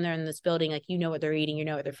is that when they're in this building, like, you know what they're eating, you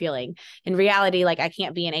know what they're feeling. In reality, like I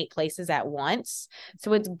can't be in 8 places at once.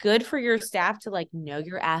 So it's good for your staff to like know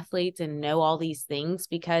your athletes and know all these things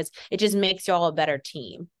because it just makes y'all a better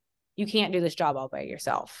team. You can't do this job all by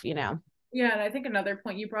yourself, you know? Yeah, and I think another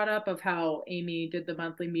point you brought up of how Amy did the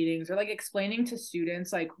monthly meetings or like explaining to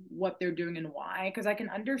students like what they're doing and why, because I can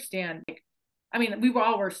understand, like, I mean, we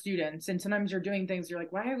all were students and sometimes you're doing things, you're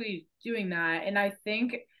like, why are we doing that? And I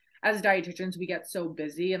think as dietitians, we get so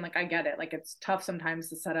busy and like, I get it. Like it's tough sometimes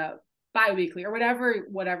to set up bi-weekly or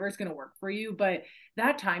whatever is going to work for you. But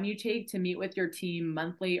that time you take to meet with your team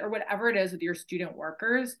monthly or whatever it is with your student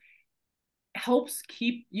workers helps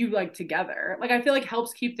keep you like together. Like I feel like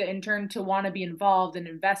helps keep the intern to want to be involved and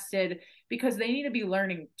invested because they need to be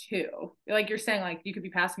learning too. Like you're saying, like you could be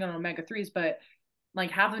passing on omega-3s, but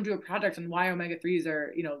like have them do a project on why omega-3s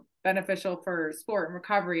are, you know, beneficial for sport and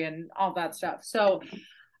recovery and all that stuff. So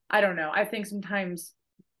I don't know. I think sometimes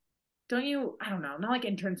don't you, I don't know, not like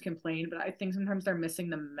interns complain, but I think sometimes they're missing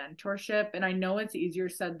the mentorship. And I know it's easier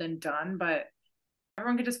said than done, but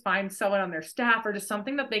everyone could just find someone on their staff or just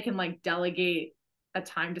something that they can like delegate a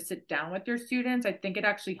time to sit down with their students. I think it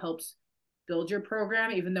actually helps build your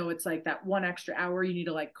program, even though it's like that one extra hour you need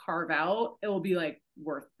to like carve out, it will be like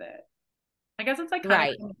worth it. I guess it's like kind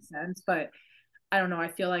Right. of makes sense, but I don't know. I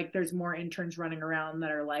feel like there's more interns running around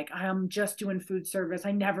that are like, I'm just doing food service.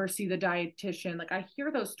 I never see the dietitian. Like I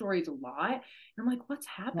hear those stories a lot. And I'm like, what's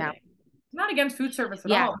Yeah. happening? I'm not against food service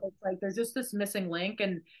at Yeah. all. It's like there's just this missing link,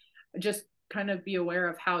 and just kind of be aware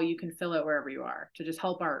of how you can fill it wherever you are to just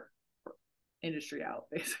help our industry out,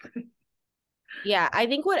 basically. Yeah. I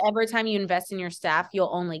think whatever time you invest in your staff,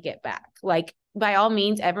 you'll only get back. Like by all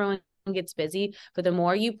means, everyone gets busy, but the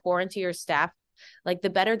more you pour into your staff, like the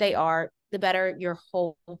better they are, the better your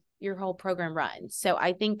whole program runs. So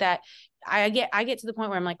I think that I get to the point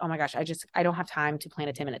where I'm like, oh my gosh, I don't have time to plan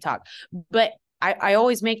a 10-minute talk. But I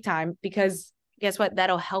always make time, because guess what?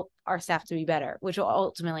 That'll help our staff to be better, which will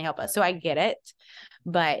ultimately help us. So I get it.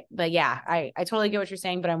 But yeah, I totally get what you're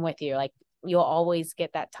saying, but I'm with you. Like you'll always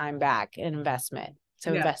get that time back in investment.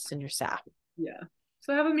 So Yeah. invest in your staff. Yeah.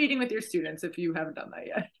 So have a meeting with your students if you haven't done that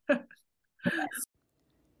yet.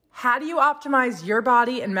 How do you optimize your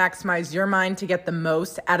body and maximize your mind to get the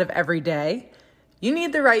most out of every day? You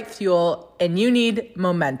need the right fuel, and you need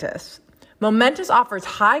Momentous. Momentous offers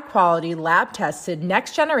high-quality, lab-tested,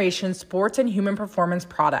 next-generation sports and human performance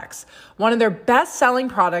products. One of their best-selling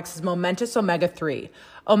products is Momentous Omega-3.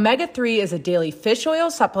 Omega-3 is a daily fish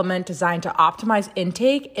oil supplement designed to optimize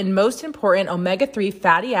intake and, most important, omega-3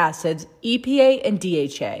 fatty acids, EPA and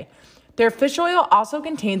DHA. Their fish oil also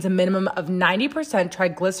contains a minimum of 90%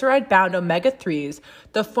 triglyceride-bound omega-3s,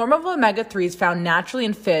 the form of omega-3s found naturally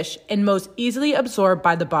in fish and most easily absorbed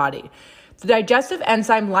by the body. The digestive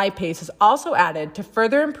enzyme lipase is also added to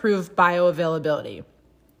further improve bioavailability.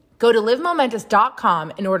 Go to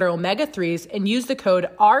livemomentous.com and order omega-3s and use the code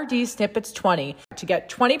RDSnippets20 to get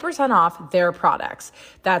 20% off their products.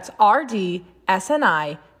 That's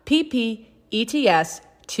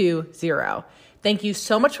RDSNIPPETS20. Thank you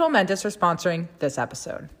so much, Momentous, for sponsoring this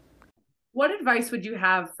episode. What advice would you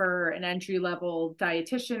have for an entry-level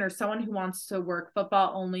dietitian or someone who wants to work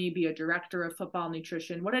football only, be a director of football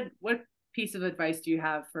nutrition? What piece of advice do you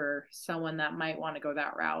have for someone that might want to go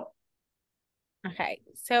that route? Okay.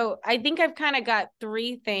 So I think I've kind of got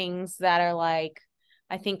three things that are like,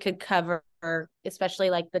 I think could cover, especially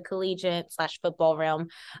like the collegiate/football realm.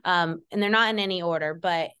 And they're not in any order,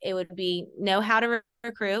 but it would be know how to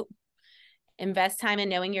recruit, invest time in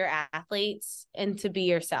knowing your athletes, and to be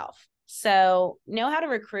yourself. So know how to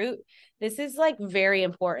recruit. This is like very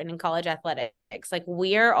important in college athletics. Like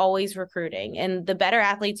we are always recruiting, and the better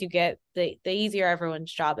athletes you get, the easier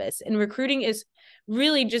everyone's job is. And recruiting is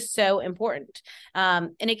really just so important.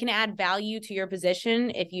 And it can add value to your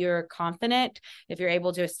position if you're confident, if you're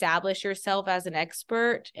able to establish yourself as an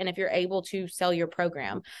expert, and if you're able to sell your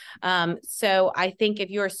program. So I think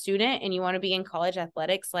if you're a student and you want to be in college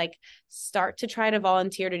athletics, like start to try to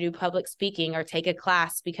volunteer to do public speaking or take a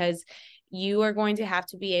class, because you are going to have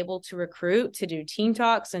to be able to recruit, to do team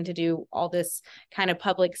talks, and to do all this kind of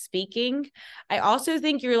public speaking. I also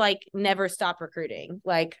think you're like never stop recruiting.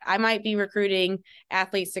 Like I might be recruiting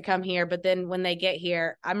athletes to come here, but then when they get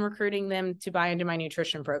here, I'm recruiting them to buy into my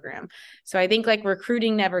nutrition program. So I think like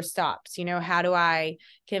recruiting never stops. You know, how do I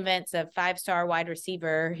convince a 5-star wide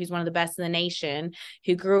receiver who's one of the best in the nation,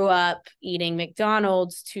 who grew up eating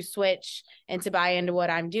McDonald's, to switch and to buy into what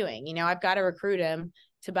I'm doing? You know, I've got to recruit him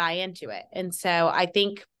to buy into it. And so I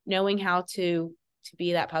think knowing how to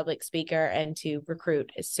be that public speaker and to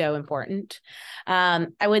recruit is so important. I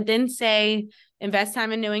would then say invest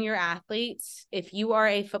time in knowing your athletes. If you are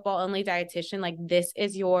a football only dietitian, like this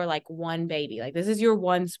is your like one baby, like this is your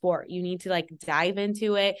one sport. You need to like dive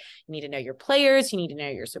into it. You need to know your players. You need to know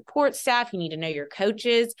your support staff. You need to know your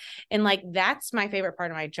coaches. And like, that's my favorite part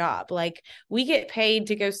of my job. Like we get paid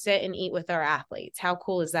to go sit and eat with our athletes. How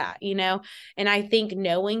cool is that? You know? And I think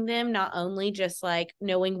knowing them, not only just like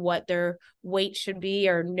knowing what their weight should be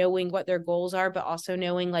or knowing what their goals are, but also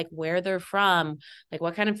knowing like where they're from, like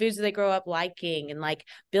what kind of foods do they grow up liking, and like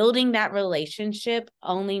building that relationship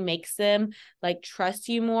only makes them like trust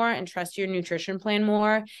you more and trust your nutrition plan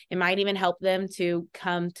more. It might even help them to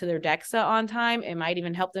come to their DEXA on time. It might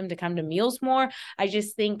even help them to come to meals more. I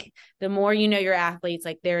just think the more you know your athletes,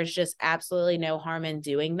 like there's just absolutely no harm in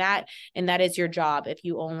doing that. And that is your job. If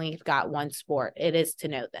you only got one sport, it is to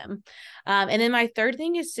know them. And then my third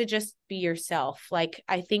thing is to just be yourself. Like,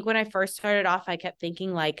 I think when I first started off, I kept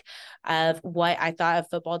thinking like of what I thought a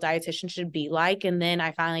football dietitian should be like. And then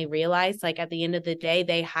I finally realized, like, at the end of the day,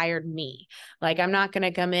 they hired me. Like, I'm not going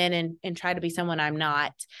to come in and try to be someone I'm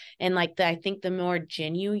not. And like, I think the more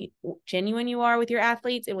genuine you are with your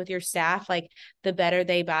athletes and with your staff, like the better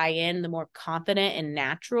they buy in, the more confident and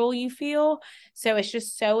natural you feel. So it's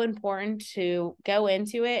just so important to go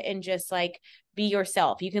into it and just like be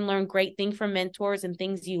yourself. You can learn great things from mentors and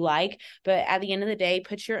things you like, but at the end of the day,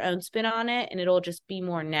 put your own spin on it and it'll just be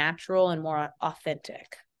more natural and more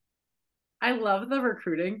authentic. I love the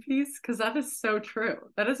recruiting piece because that is so true.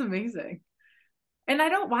 That is amazing. And I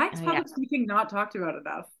don't, why is Oh, yeah. public speaking not talked about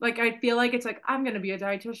enough? Like, I feel like it's like, I'm going to be a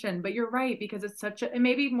dietitian, but you're right, because it's such a, and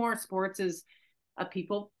maybe more sports is a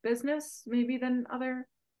people business, maybe than other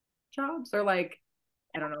jobs, or like,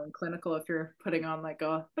 I don't know, in clinical, if you're putting on like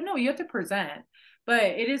a, but no, you have to present. But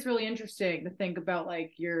it is really interesting to think about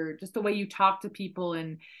like your, just the way you talk to people.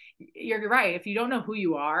 And you're right. If you don't know who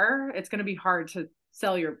you are, it's going to be hard to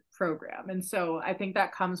sell your program. And so I think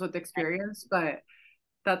that comes with experience, but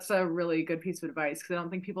that's a really good piece of advice because I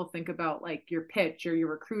don't think people think about like your pitch or your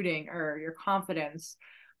recruiting or your confidence.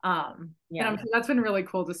 And I'm sure that's been really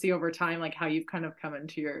cool to see over time, like how you've kind of come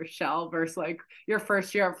into your shell versus like your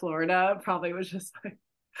first year at Florida probably was just like,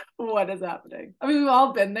 what is happening? I mean, we've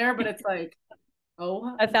all been there, but it's like,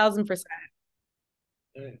 oh, 1,000%.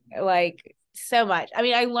 Like, so much. I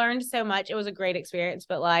mean, I learned so much. It was a great experience,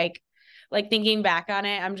 but like thinking back on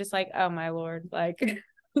it, I'm just like, oh my Lord, like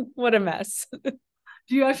what a mess.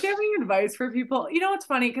 do you actually have any advice for people? You know, it's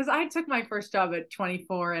funny because I took my first job at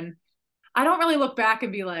 24 and I don't really look back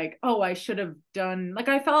and be like, oh, I should have done, like,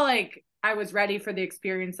 I felt like I was ready for the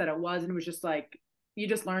experience that it was. And it was just like, you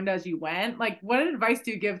just learned as you went. Like, what advice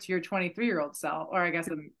do you give to your 23-year-old self? Or I guess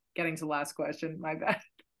I'm getting to the last question, my bad.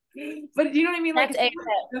 But you know what I mean? Like, That's it's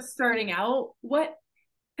it. just starting out. What,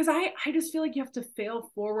 because I just feel like you have to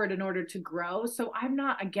fail forward in order to grow. So I'm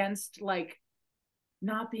not against like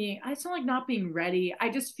not being, it's not like not being ready. I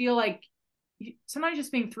just feel like sometimes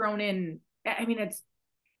just being thrown in. I mean, it's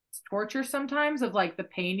torture sometimes of like the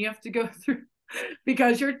pain you have to go through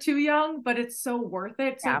because you're too young, but it's so worth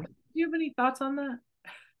it. So Yeah. do you have any thoughts on that?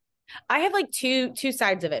 I have like two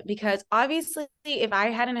sides of it because obviously if I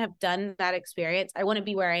hadn't have done that experience, I wouldn't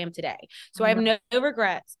be where I am today. So I I have know. no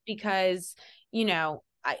regrets because,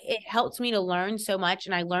 it helped me to learn so much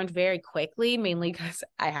and I learned very quickly, mainly because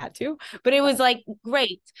I had to, but it was like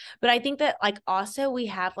great. But I think that like also we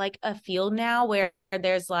have like a field now where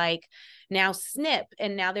there's like now SNP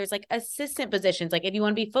and now there's like assistant positions. Like if you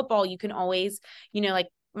want to be football, you can always, like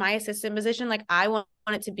my assistant position, like I want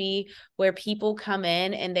it to be where people come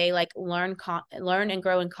in and they like learn and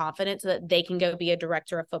grow in confidence so that they can go be a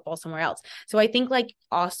director of football somewhere else. So I think like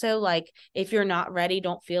also like if you're not ready,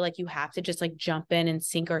 don't feel like you have to just like jump in and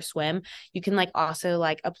sink or swim. You can like also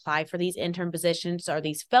like apply for these intern positions or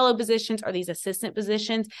these fellow positions or these assistant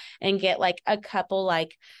positions and get like a couple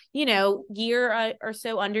like year or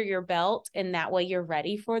so under your belt, and that way you're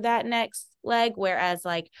ready for that next leg. Whereas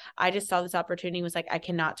like I just saw this opportunity, was like I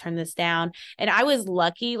cannot turn this down. And I was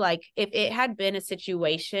lucky, like if it had been a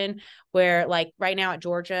situation where like right now at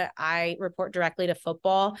Georgia I report directly to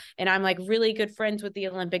football and I'm like really good friends with the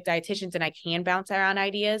Olympic dietitians and I can bounce around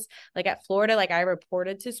ideas, like at Florida like I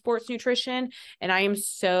reported to sports nutrition, and I am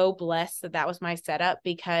so blessed that that was my setup,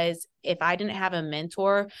 because if I didn't have a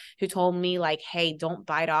mentor who told me like, hey, don't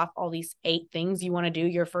bite off all these 8 things you want to do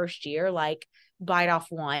your first year, like bite off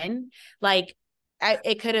one, like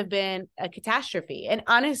it could have been a catastrophe. And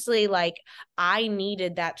honestly, like I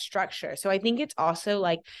needed that structure. So I think it's also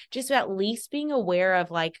like just at least being aware of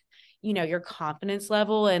like, your confidence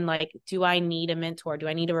level and like, do I need a mentor? Do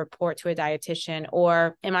I need to report to a dietitian,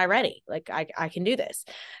 or am I ready? Like I can do this.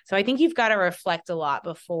 So I think you've got to reflect a lot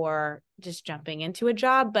before just jumping into a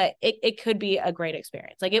job, but it could be a great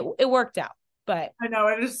experience. Like it worked out. But I know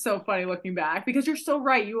it is so funny looking back because you're so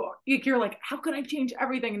right. You're like, how can I change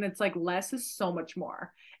everything? And it's like less is so much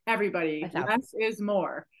more. Everybody, 1,000. less is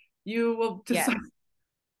more. You will Yes. decide.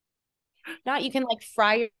 Not you can like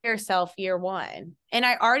fry yourself year one. And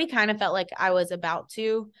I already kind of felt like I was about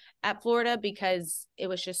to at Florida because it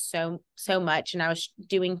was just so much. And I was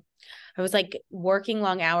like working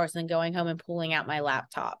long hours and going home and pulling out my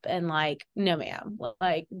laptop and like, no, ma'am,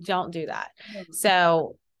 like don't do that.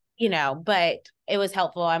 So, but it was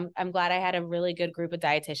helpful. I'm glad I had a really good group of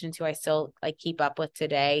dietitians who I still like keep up with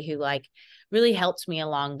today, who like really helped me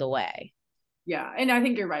along the way. Yeah. And I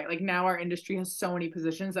think you're right. Like now our industry has so many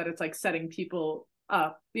positions that it's like setting people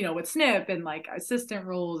up, with SNP and like assistant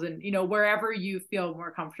roles and, wherever you feel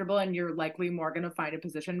more comfortable and you're likely more going to find a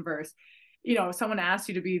position versus if someone asked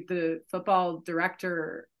you to be the football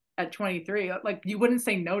director at 23, like you wouldn't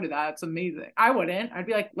say no to that. It's amazing. I wouldn't. I'd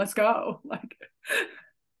be like, let's go. Like,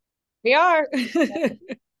 We are. is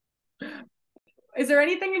there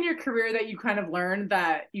anything in your career that you kind of learned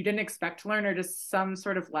that you didn't expect to learn, or just some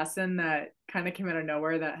sort of lesson that kind of came out of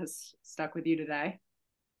nowhere that has stuck with you today?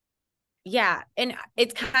 Yeah. And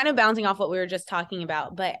it's kind of bouncing off what we were just talking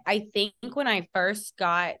about. But I think when I first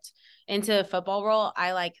got into a football role,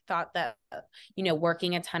 I like thought that,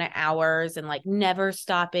 working a ton of hours and like never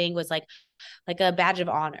stopping was like a badge of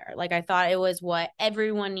honor. Like I thought it was what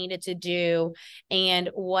everyone needed to do. And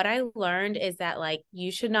what I learned is that like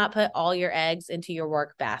you should not put all your eggs into your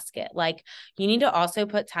work basket. Like you need to also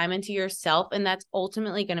put time into yourself, and that's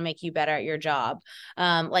ultimately going to make you better at your job.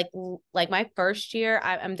 Like my first year,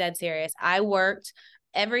 I'm dead serious. I worked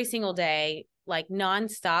every single day like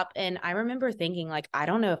nonstop. And I remember thinking like, I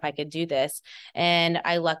don't know if I could do this. And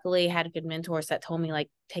I luckily had good mentors that told me like,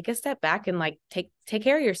 take a step back and like take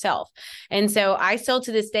care of yourself. And so I still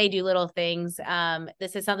to this day do little things.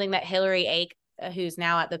 This is something that Hillary Ake, who's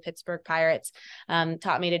now at the Pittsburgh Pirates,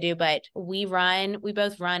 taught me to do. But we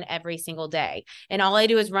both run every single day. And all I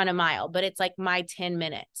do is run a mile, but it's like my 10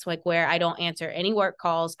 minutes, like where I don't answer any work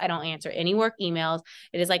calls. I don't answer any work emails.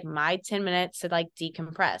 It is like my 10 minutes to like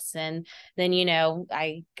decompress. And then,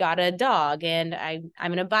 I got a dog, and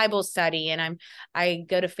I'm in a Bible study, and I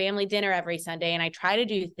go to family dinner every Sunday, and I try to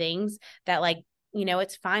do things that like,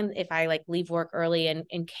 it's fine if I like leave work early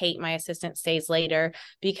and Kate, my assistant, stays later,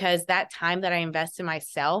 because that time that I invest in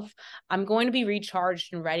myself, I'm going to be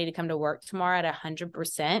recharged and ready to come to work tomorrow at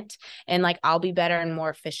 100%. And like, I'll be better and more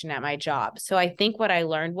efficient at my job. So I think what I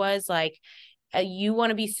learned was like, you want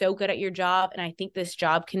to be so good at your job. And I think this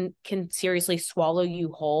job can seriously swallow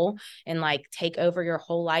you whole and like take over your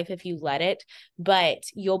whole life if you let it, but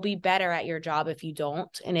you'll be better at your job if you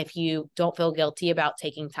don't. And if you don't feel guilty about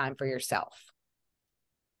taking time for yourself.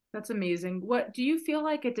 That's amazing. What do you feel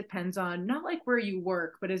like it depends on, not like where you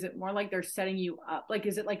work, but is it more like they're setting you up? Like,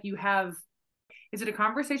 is it like is it a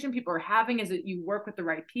conversation people are having? Is it you work with the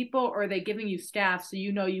right people, or are they giving you staff so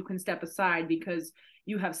you can step aside because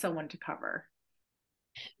you have someone to cover?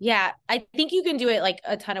 Yeah, I think you can do it like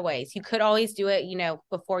a ton of ways. You could always do it,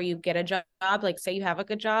 before you get a job. Like, say you have a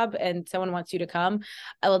good job and someone wants you to come.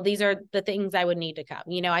 Well, these are the things I would need to come.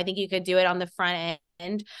 I think you could do it on the front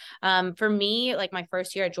end. For me, like my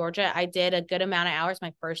first year at Georgia, I did a good amount of hours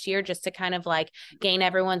my first year just to kind of like gain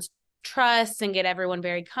everyone's trust and get everyone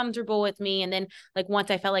very comfortable with me. And then like once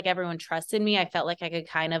I felt like everyone trusted me, I felt like I could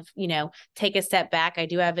kind of, take a step back. I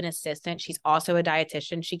do have an assistant. She's also a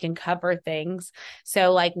dietitian. She can cover things.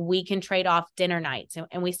 So like we can trade off dinner nights,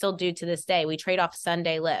 and we still do to this day. We trade off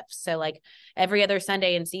Sunday lifts. So like every other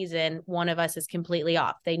Sunday in season, one of us is completely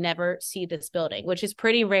off. They never see this building, which is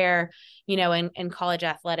pretty rare, in college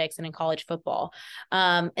athletics and in college football.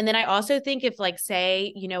 And then I also think if like,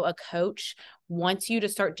 say, a coach wants you to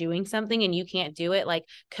start doing something and you can't do it, like,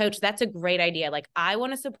 coach, that's a great idea. Like, I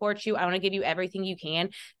want to support you. I want to give you everything you can.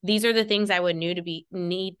 These are the things I would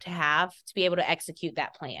need to have to be able to execute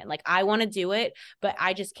that plan. Like, I want to do it, but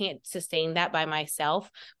I just can't sustain that by myself.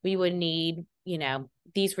 We would need,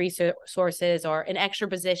 these resources or an extra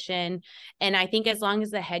position. And I think as long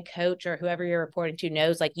as the head coach or whoever you're reporting to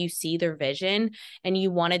knows, like, you see their vision and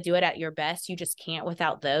you want to do it at your best, you just can't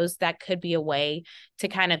without those. That could be a way to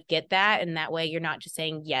kind of get that. And that way you're not just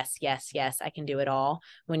saying, yes, yes, yes, I can do it all,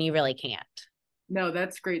 when you really can't. No,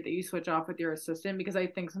 that's great that you switch off with your assistant, because I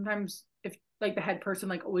think sometimes if like the head person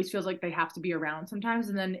like always feels like they have to be around sometimes,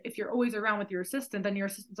 and then if you're always around with your assistant, then your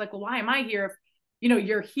assistant's like, well, why am I here if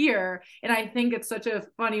you're here? And I think it's such a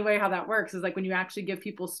funny way how that works, is like when you actually give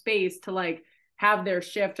people space to like have their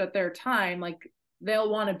shift at their time, like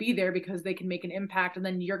they'll want to be there because they can make an impact, and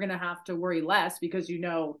then you're going to have to worry less because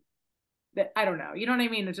that, I don't know, you know what I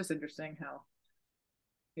mean? It's just interesting how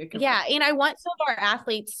yeah. And I want some of our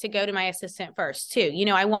athletes to go to my assistant first too.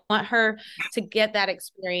 I want her to get that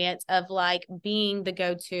experience of like being the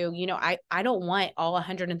go-to. I don't want all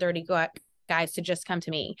 130 guys to just come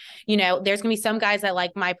to me. There's gonna be some guys that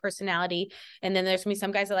like my personality, and then there's gonna be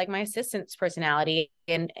some guys that like my assistant's personality.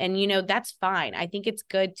 And that's fine. I think it's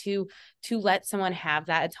good to let someone have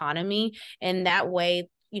that autonomy, and that way,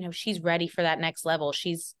 she's ready for that next level.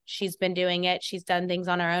 She's been doing it. She's done things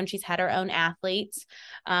on her own. She's had her own athletes.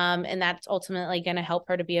 And that's ultimately going to help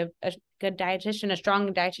her to be a good dietitian, a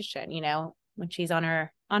strong dietitian, when she's on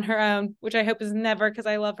her own, which I hope is never, because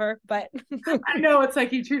I love her. But I know, it's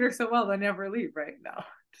like you treat her so well, they never leave, right? No,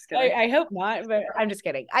 just kidding. I hope not, but I'm just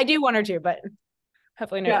kidding. I do want her to, but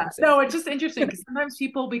Hopefully no Yeah. one sues No, me. it's just interesting because sometimes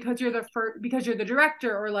people, because you're the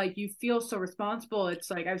director or like you feel so responsible, it's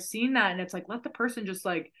like I've seen that and it's like let the person just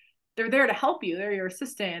like they're there to help you. They're your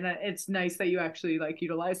assistant. And it's nice that you actually like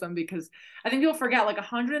utilize them because I think people forget like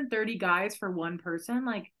 130 guys for one person.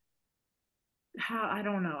 Like how I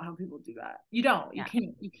don't know how people do that. You don't. Yeah.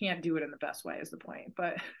 You can't do it in the best way is the point.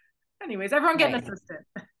 But anyways, everyone get an Right. assistant.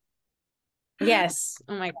 Yes.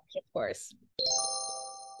 Oh my gosh, of course.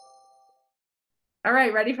 All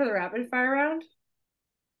right, ready for the rapid fire round?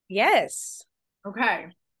 Yes. Okay.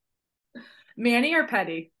 Manny or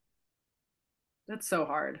Petty? That's so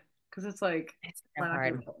hard because it's like It's so why not do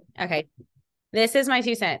hard. both? Okay. This is my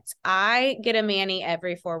 2 cents. I get a Manny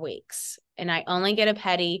every 4 weeks, and I only get a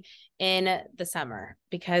Petty in the summer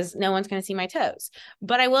because no one's going to see my toes.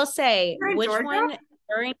 But I will say, You're in which Georgia? one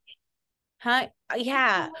during, huh?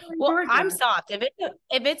 Yeah. You're in Well, I'm Georgia. soft.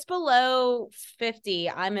 If it's below 50,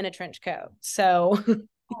 I'm in a trench coat. So,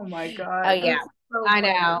 Oh my oh God. yeah, That's so I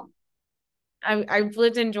funny. know. I've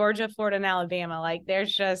lived in Georgia, Florida, and Alabama. Like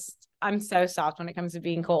there's just I'm so soft when it comes to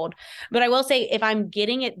being cold. But I will say if I'm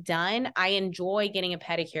getting it done, I enjoy getting a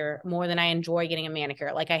pedicure more than I enjoy getting a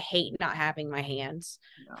manicure. Like I hate not having my hands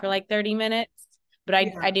for No. like 30 minutes. But I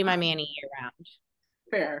Yeah, do my mani year round.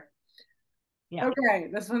 fair. Yeah. Okay,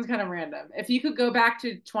 this one's kind of random. If you could go back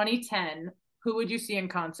to 2010, who would you see in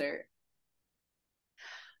concert?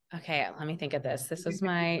 Okay, let me think of this. You This can was pick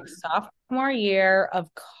my one. sophomore year of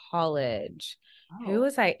college. Who Oh,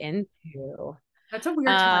 was I into? that's a weird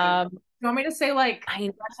time. Um, You want me to say like I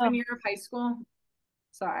freshman know. year of high school?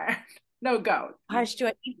 Sorry. No, go. Gosh, do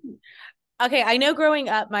I Okay, I know growing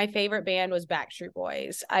up, my favorite band was Backstreet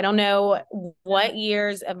Boys. I don't know what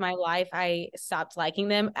years of my life I stopped liking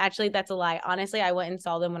them. Actually, that's a lie. Honestly, I went and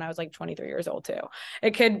saw them when I was like 23 years old too.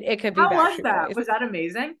 It could be How was Backstreet that? Boys. Was that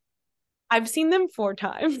amazing? I've seen them 4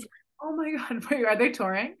 times. Oh my God. Wait, are they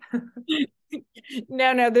touring?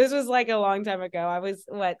 No, this was like a long time ago. I was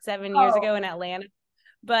what, 7 years ago in Oh, Atlanta.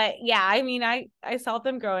 But yeah, I mean, I saw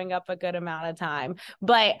them growing up a good amount of time.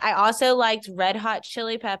 But I also liked Red Hot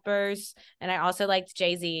Chili Peppers, and I also liked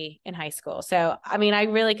Jay-Z in high school. So I mean, I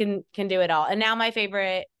really can do it all. And now my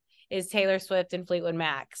favorite is Taylor Swift and Fleetwood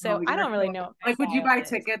Mac. oh, So I you're don't really so know what my like, would you style buy is.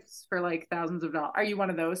 tickets for like thousands of dollars? Are you one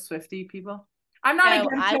of those Swifty people? I'm not So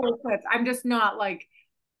against I Taylor Swift. I'm just not like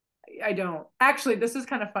I don't. Actually, this is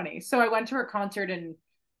kind of funny. So I went to her concert in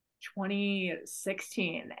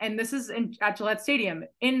 2016, and this is at Gillette Stadium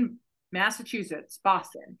in Massachusetts,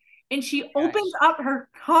 Boston. And she opened gosh, up her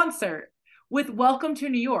concert with "Welcome to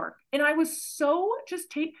New York," and I was so just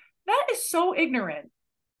take that is so ignorant.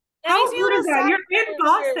 that How makes me a rude is little that? sad. You're in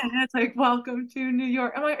Boston, and it's like "Welcome to New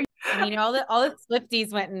York." I'm like, And you know, all the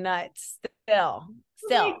Swifties went nuts. Still,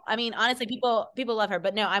 like still. I mean, honestly, people love her,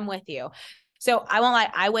 but no, I'm with you. So I won't lie.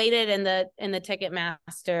 I waited in the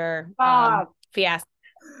Ticketmaster stop. fiasco.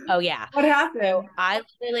 Oh yeah. What So happened?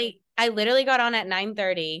 I literally got on at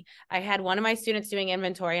 9:30. I had one of my students doing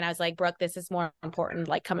inventory and I was like, Brooke, this is more important.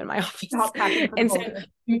 Like, come in my office. Stop packing for the And so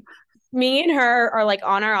bullshit. me and her are like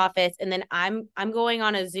on our office, and then I'm going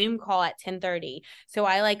on a Zoom call at 10:30. So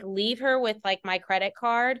I like leave her with like my credit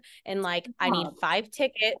card and like I need Stop. 5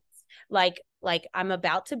 tickets. Like I'm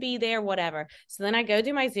about to be there, whatever. So then I go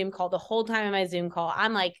do my Zoom call. The whole time in my Zoom call,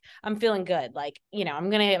 I'm like, I'm feeling good. Like, I'm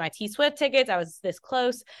gonna get my T Swift tickets. I was this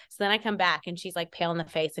close. So then I come back and she's like pale in the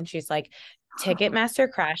face and she's like,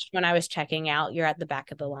 Ticketmaster crashed when I was checking out. You're at the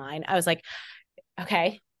back of the line. I was like,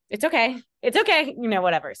 okay, it's okay. It's okay.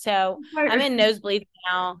 Whatever. So I'm in nosebleeds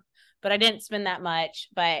now, but I didn't spend that much.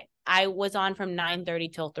 But I was on from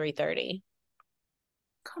 9:30 till 3:30.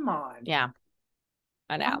 Come on. Yeah,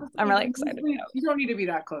 I know. I'm Honestly, really excited. you don't need to be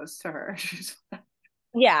that close to her.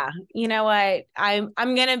 Yeah, you know what? I'm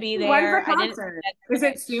gonna be When's the there. I didn't concert? spend Is it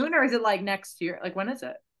much. soon or is it like next year? Like when is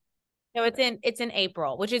it? No, it's in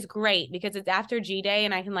April, which is great because it's after G Day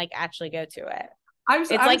and I can like actually go to it.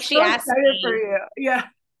 It's I'm like she so asked excited for me. you. Yeah.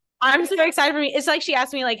 I'm so excited for me. It's like she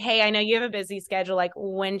asked me, like, hey, I know you have a busy schedule. Like,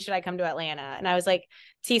 when should I come to Atlanta? And I was like,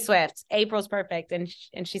 T Swift, April's perfect, and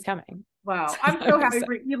she's coming. Wow. So I'm I'm so happy excited.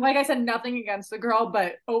 for you. Like I said, nothing against the girl,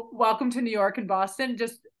 but welcome to New York and Boston.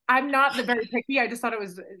 Just I'm not the very picky. I just thought it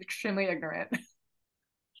was extremely ignorant.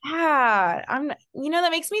 Yeah,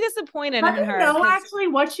 that makes me disappointed Let in me her know because actually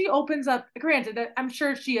what she opens up. Granted, that I'm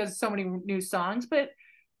sure she has so many new songs, but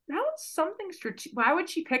that was something strategic. Why would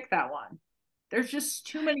she pick that one? There's just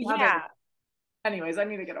too many other. yeah, Anyways, I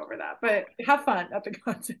need to get over that. But have fun at the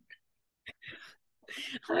concert.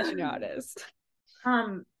 I'll let you know how it is.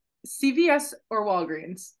 Um, CVS or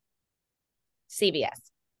Walgreens?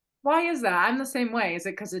 CBS. Why is that? I'm the same way. Is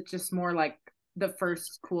it because it's just more like the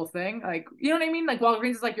first cool thing. Like, you know what I mean? Like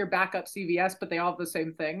Walgreens is like your backup CVS, but they all have the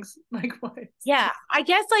same things. Like what? Yeah, I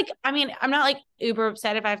guess like I mean, I'm not like uber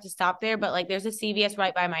upset if I have to stop there, but like there's a CVS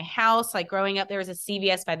right by my house. Like growing up, there was a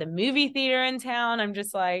CVS by the movie theater in town. I'm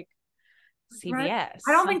just like Right. CVS,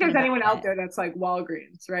 I don't think something there's about anyone out it. there that's like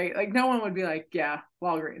Walgreens, right? Like no one would be like, yeah,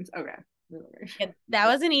 Walgreens. Okay. Yeah, that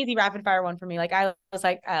was an easy rapid fire one for me. Like I was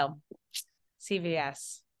like, oh,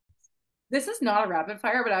 CVS. This is not a rapid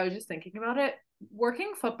fire, but I was just thinking about it.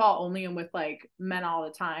 Working football only and with like men all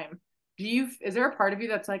the time. Is there a part of you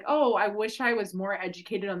that's like, oh, I wish I was more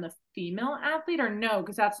educated on the female athlete, or no,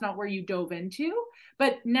 because that's not where you dove into?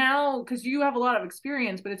 But now, because you have a lot of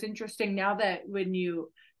experience, but it's interesting now that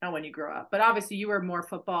not when you grow up, but obviously you were more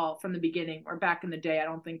football from the beginning or back in the day. I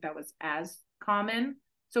don't think that was as common.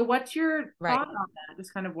 So what's your Right. thought on that?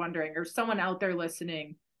 Just kind of wondering, or someone out there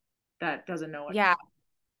listening that doesn't know what. Yeah.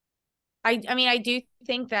 I mean, I do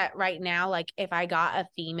think that right now, like if I got a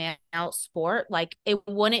female sport, like it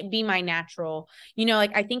wouldn't be my natural,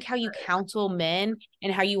 like I think how you counsel men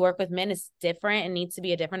and how you work with men is different and needs to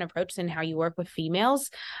be a different approach than how you work with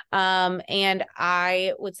females. And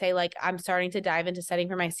I would say like I'm starting to dive into studying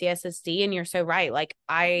for my CSSD, and you're so right. Like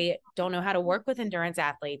I don't know how to work with endurance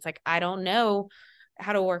athletes. Like I don't know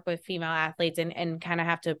how to work with female athletes and kind of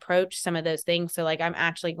have to approach some of those things. So like I'm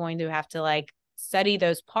actually going to have to like study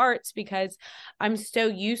those parts because I'm so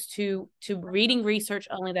used to reading research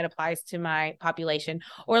only that applies to my population.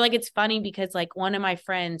 Or like it's funny because like one of my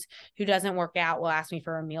friends who doesn't work out will ask me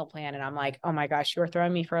for a meal plan, and I'm like, oh my gosh, you're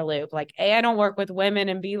throwing me for a loop. Like A, I don't work with women,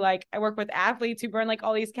 and B, like I work with athletes who burn like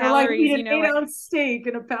all these You're like calories, eat an eight like ounce steak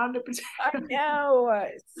and a pound of I potatoes. know.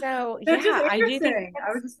 So That's just yeah, I do think interesting.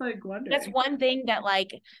 I was just like that's wondering. one thing that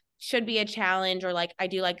like should be a challenge, or like I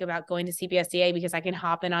do like about going to CPSDA because I can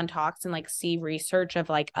hop in on talks and like see research of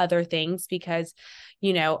like other things because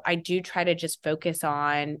I do try to just focus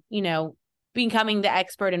on becoming the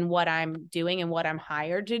expert in what I'm doing and what I'm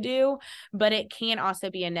hired to do. But it can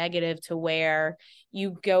also be a negative to where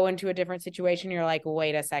you go into a different situation, you're like,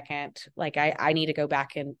 wait a second, like I need to go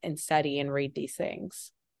back and study and read these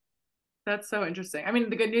things. That's so interesting. I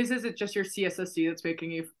mean, the good news is it's just your CSSD that's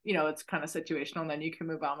making you, it's kind of situational, and then you can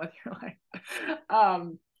move on with your life.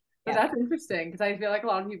 But Yeah. that's interesting because I feel like a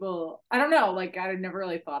lot of people, I don't know, like I never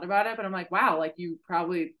really thought about it, but I'm like, wow, like you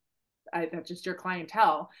probably, that's just your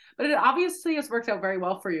clientele. But it obviously has worked out very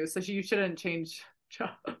well for you, so you shouldn't change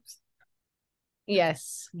jobs.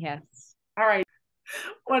 Yes. Yes. All right.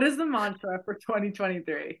 What is the mantra for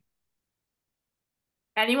 2023?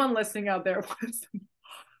 Anyone listening out there wants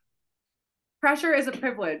pressure is a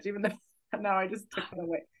privilege, even though now I just took that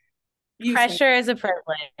away. Pressure is a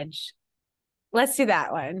privilege. Let's do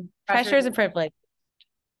that one. Pressure is a privilege.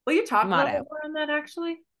 Will you talk a little bit Motto. more on that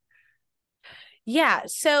actually? Yeah.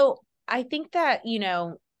 So I think that,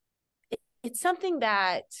 it's something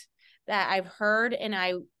that I've heard, and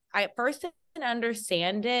I at first didn't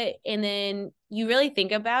understand it, and then you really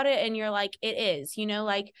think about it and you're like, it is,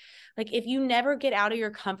 like if you never get out of your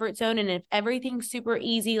comfort zone and if everything's super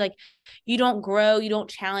easy, like you don't grow, you don't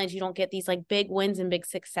challenge, you don't get these like big wins and big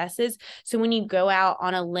successes. So when you go out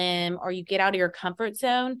on a limb or you get out of your comfort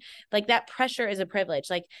zone, like that pressure is a privilege.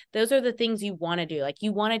 Like those are the things you want to do. Like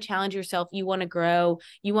you want to challenge yourself, you want to grow,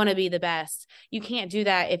 you want to be the best. You can't do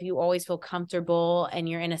that if you always feel comfortable and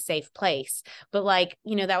you're in a safe place. But like,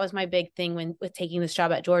 that was my big thing with taking this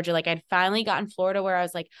job at Georgia. Like I'd finally gotten Florida where I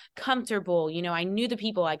was like comfortable, I knew the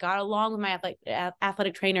people, I got along with my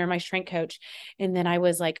athletic trainer and my strength coach. And then I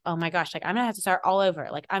was like, oh my gosh, like I'm gonna have to start all over.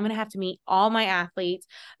 Like I'm gonna have to meet all my athletes.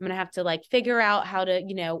 I'm gonna have to like figure out how to,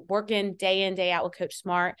 work in, day out with Coach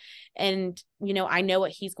Smart. And, I know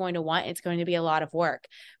what he's going to want. It's going to be a lot of work.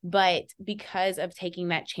 But because of taking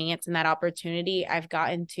that chance and that opportunity, I've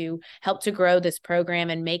gotten to help to grow this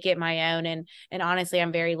program and make it my own. And honestly,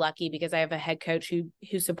 I'm very lucky because I have a head coach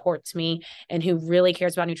who supports me and who really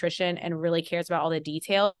cares about nutrition and really cares about all the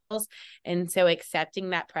details. And so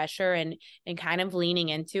accepting that pressure and kind of leaning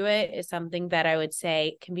into it is something that I would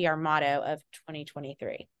say can be our motto of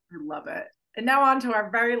 2023. I love it. And now on to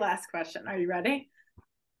our very last question. Are you ready?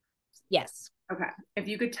 Yes. Okay. If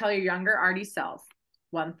you could tell your younger Artie self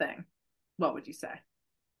one thing, what would you say?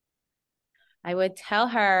 I would tell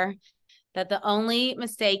her that the only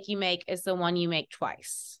mistake you make is the one you make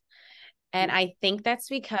twice. And I think that's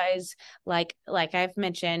because like I've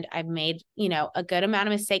mentioned, I've made, a good amount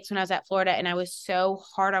of mistakes when I was at Florida, and I was so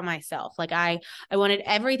hard on myself. Like I wanted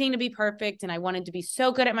everything to be perfect, and I wanted to be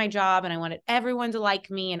so good at my job, and I wanted everyone to like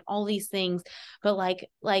me and all these things. But like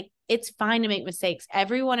it's fine to make mistakes.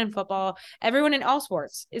 Everyone in football, everyone in all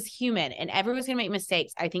sports is human, and everyone's going to make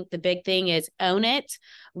mistakes. I think the big thing is own it,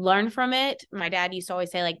 learn from it. My dad used to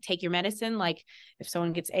always say, like, take your medicine. Like, if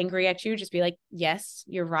someone gets angry at you, just be like, yes,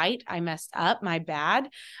 you're right. I messed up, my bad.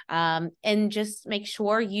 And just make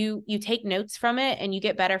sure you take notes from it and you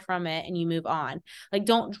get better from it and you move on. Like,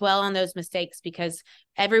 don't dwell on those mistakes, because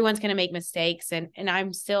everyone's going to make mistakes. And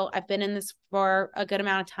I've been in this for a good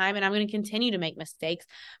amount of time, and I'm going to continue to make mistakes.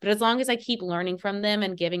 But as long as I keep learning from them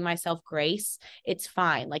and giving myself grace, it's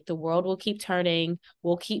fine. Like, the world will keep turning.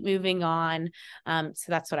 We'll keep moving on. So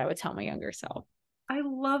that's what I would tell my younger self. I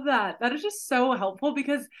love that. That is just so helpful,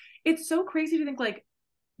 because it's so crazy to think like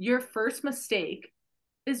your first mistake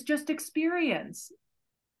is just experience.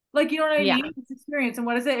 Like, you know what I mean? It's experience. And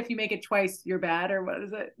what is it? If you make it twice, you're bad, or what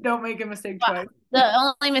is it? Don't make a mistake twice. The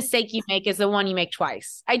only mistake you make is the one you make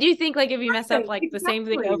twice. I do think, like, if you mess up like the same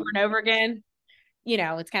thing over and over again, you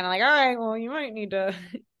know, it's kind of like, all right, well, you might need to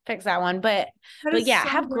fix that one. But yeah, so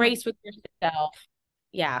have grace with yourself.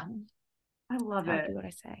 Yeah. I love it. Do what I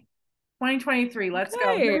say. 2023. Let's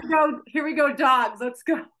go. Here we go, dogs. Let's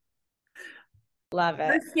go. Love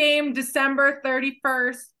it. First game, December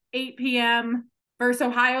 31st, 8 p.m. versus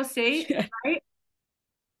Ohio State, right?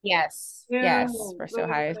 Yes. Yes. Versus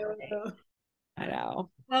Ohio State. I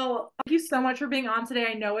know. Well, thank you so much for being on today.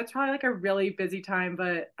 I know it's probably like a really busy time,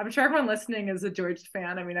 but I'm sure everyone listening is a Georgia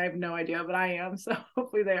fan. I mean, I have no idea, but I am. So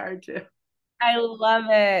hopefully they are too. I love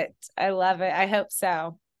it. I love it. I hope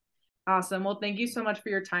so. Awesome. Well, thank you so much for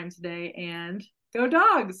your time today, and go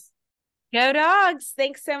Dogs. Go Dogs.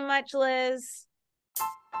 Thanks so much, Liz.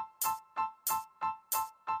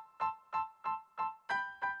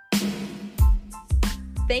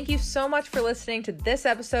 Thank you so much for listening to this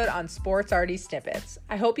episode on Sports Already Snippets.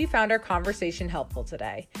 I hope you found our conversation helpful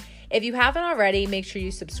today. If you haven't already, make sure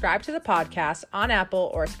you subscribe to the podcast on Apple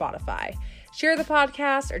or Spotify. Share the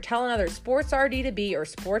podcast or tell another sports RD-to-be or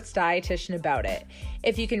sports dietitian about it.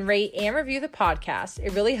 If you can rate and review the podcast,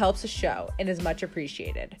 it really helps the show and is much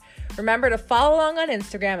appreciated. Remember to follow along on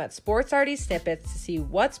Instagram at Sports RD Snippets to see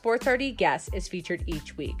what Sports RD guest is featured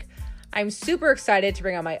each week. I'm super excited to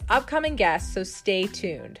bring on my upcoming guests, so stay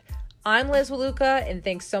tuned. I'm Liz Waluka, and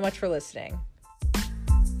thanks so much for listening.